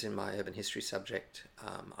lectures in my urban history subject,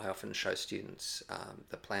 I often show students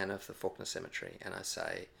the plan of the Fawkner Cemetery. And I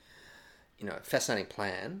say, you know, fascinating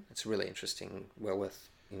plan. It's really interesting, well worth,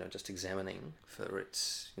 you know, just examining for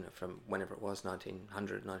its, you know, from whenever it was,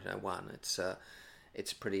 1900, 1901.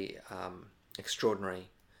 It's pretty extraordinary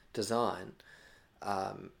design.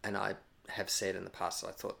 And I have said in the past that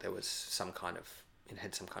I thought there was it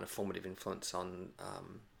had some kind of formative influence on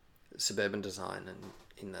suburban design and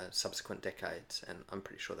in the subsequent decades, and I'm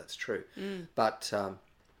pretty sure that's true. But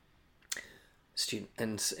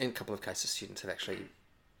in a couple of cases, students have actually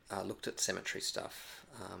looked at cemetery stuff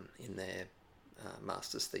in their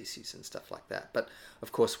master's theses and stuff like that. But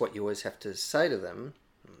of course, what you always have to say to them,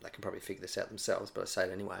 they can probably figure this out themselves, but I say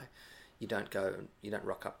it anyway, you don't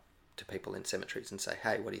rock up to people in cemeteries and say,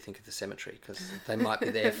 hey, what do you think of the cemetery? Because they might be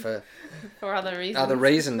there for other reasons. Other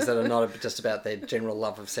reasons that are not just about their general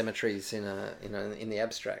love of cemeteries in the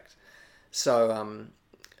abstract. So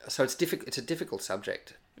it's it's a difficult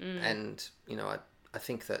subject, and you know I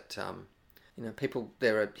think that you know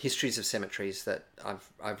there are histories of cemeteries that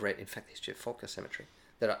I've read. In fact, the history of Fawkner Cemetery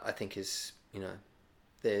that I think is, you know,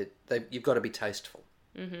 you've got to be tasteful,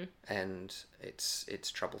 and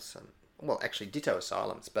it's troublesome. Well, actually, ditto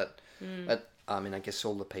asylums, but I mean, I guess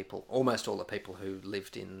almost all the people who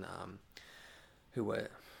lived in, who were,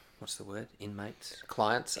 what's the word, inmates,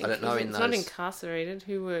 clients. I don't know. It's not incarcerated.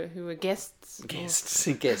 Who were guests. Guests,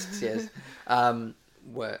 yes. They're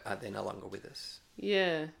no longer with us.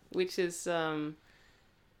 Yeah, which is on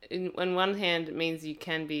one hand it means you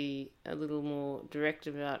can be a little more direct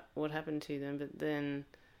about what happened to them, but then,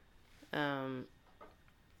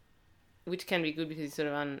 which can be good because you're sort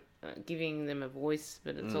of giving them a voice,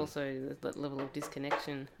 but it's also that level of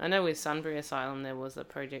disconnection. I know with Sunbury Asylum there was a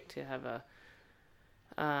project to have a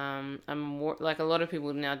more, like a lot of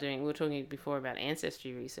people now doing, we were talking before about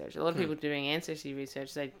ancestry research. A lot of people doing ancestry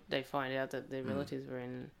research, they find out that their relatives were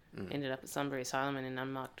ended up at Sunbury Asylum in an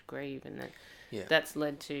unmarked grave, and that's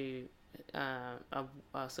led to a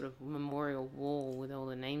sort of memorial wall with all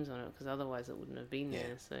the names on it, because otherwise it wouldn't have been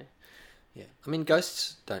there. So yeah, I mean,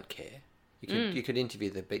 ghosts don't care. You could interview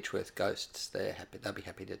the Beechworth ghosts. They'll be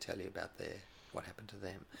happy to tell you about what happened to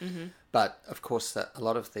them. But of course, a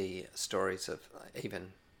lot of the stories of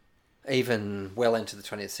even well into the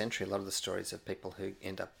 20th century, a lot of the stories of people who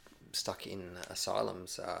end up stuck in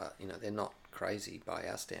asylums are, you know, they're not crazy by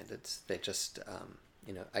our standards. They're just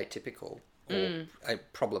you know, atypical or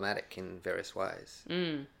problematic in various ways.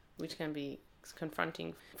 Which can be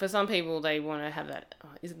confronting for some people. They want to have that.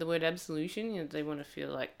 Is it the word absolution? You know, they want to feel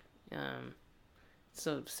like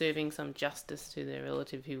sort of serving some justice to their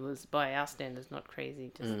relative who was, by our standards, not crazy.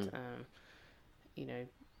 Just you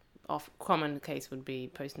know, common case would be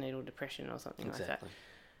postnatal depression or something like that.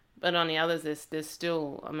 But on the others, there's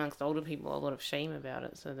still amongst older people a lot of shame about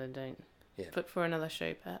it, so they don't. But for another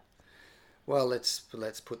show, Pat. Well, let's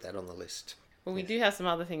put that on the list. Well, we do have some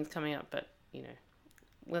other things coming up, but you know,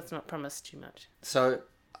 let's not promise too much. So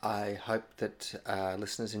I hope that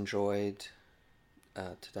listeners enjoyed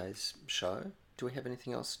today's show. Do we have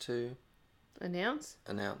anything else to announce?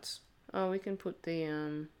 Oh, we can put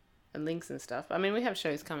the links and stuff. I mean, we have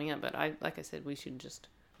shows coming up, but like I said, we should just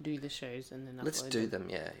do the shows and then upload Let's do them.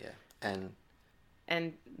 Yeah.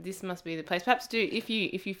 And this must be the place. Perhaps if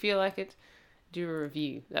you feel like it, do a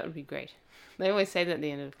review. That would be great. They always say that at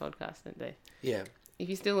the end of the podcast, don't they? Yeah. If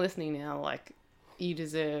you're still listening now, like, you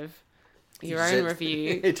deserve your own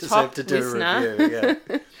review. You deserve to do a review. Yeah.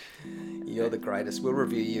 You're the greatest. We'll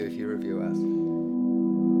review you if you review us.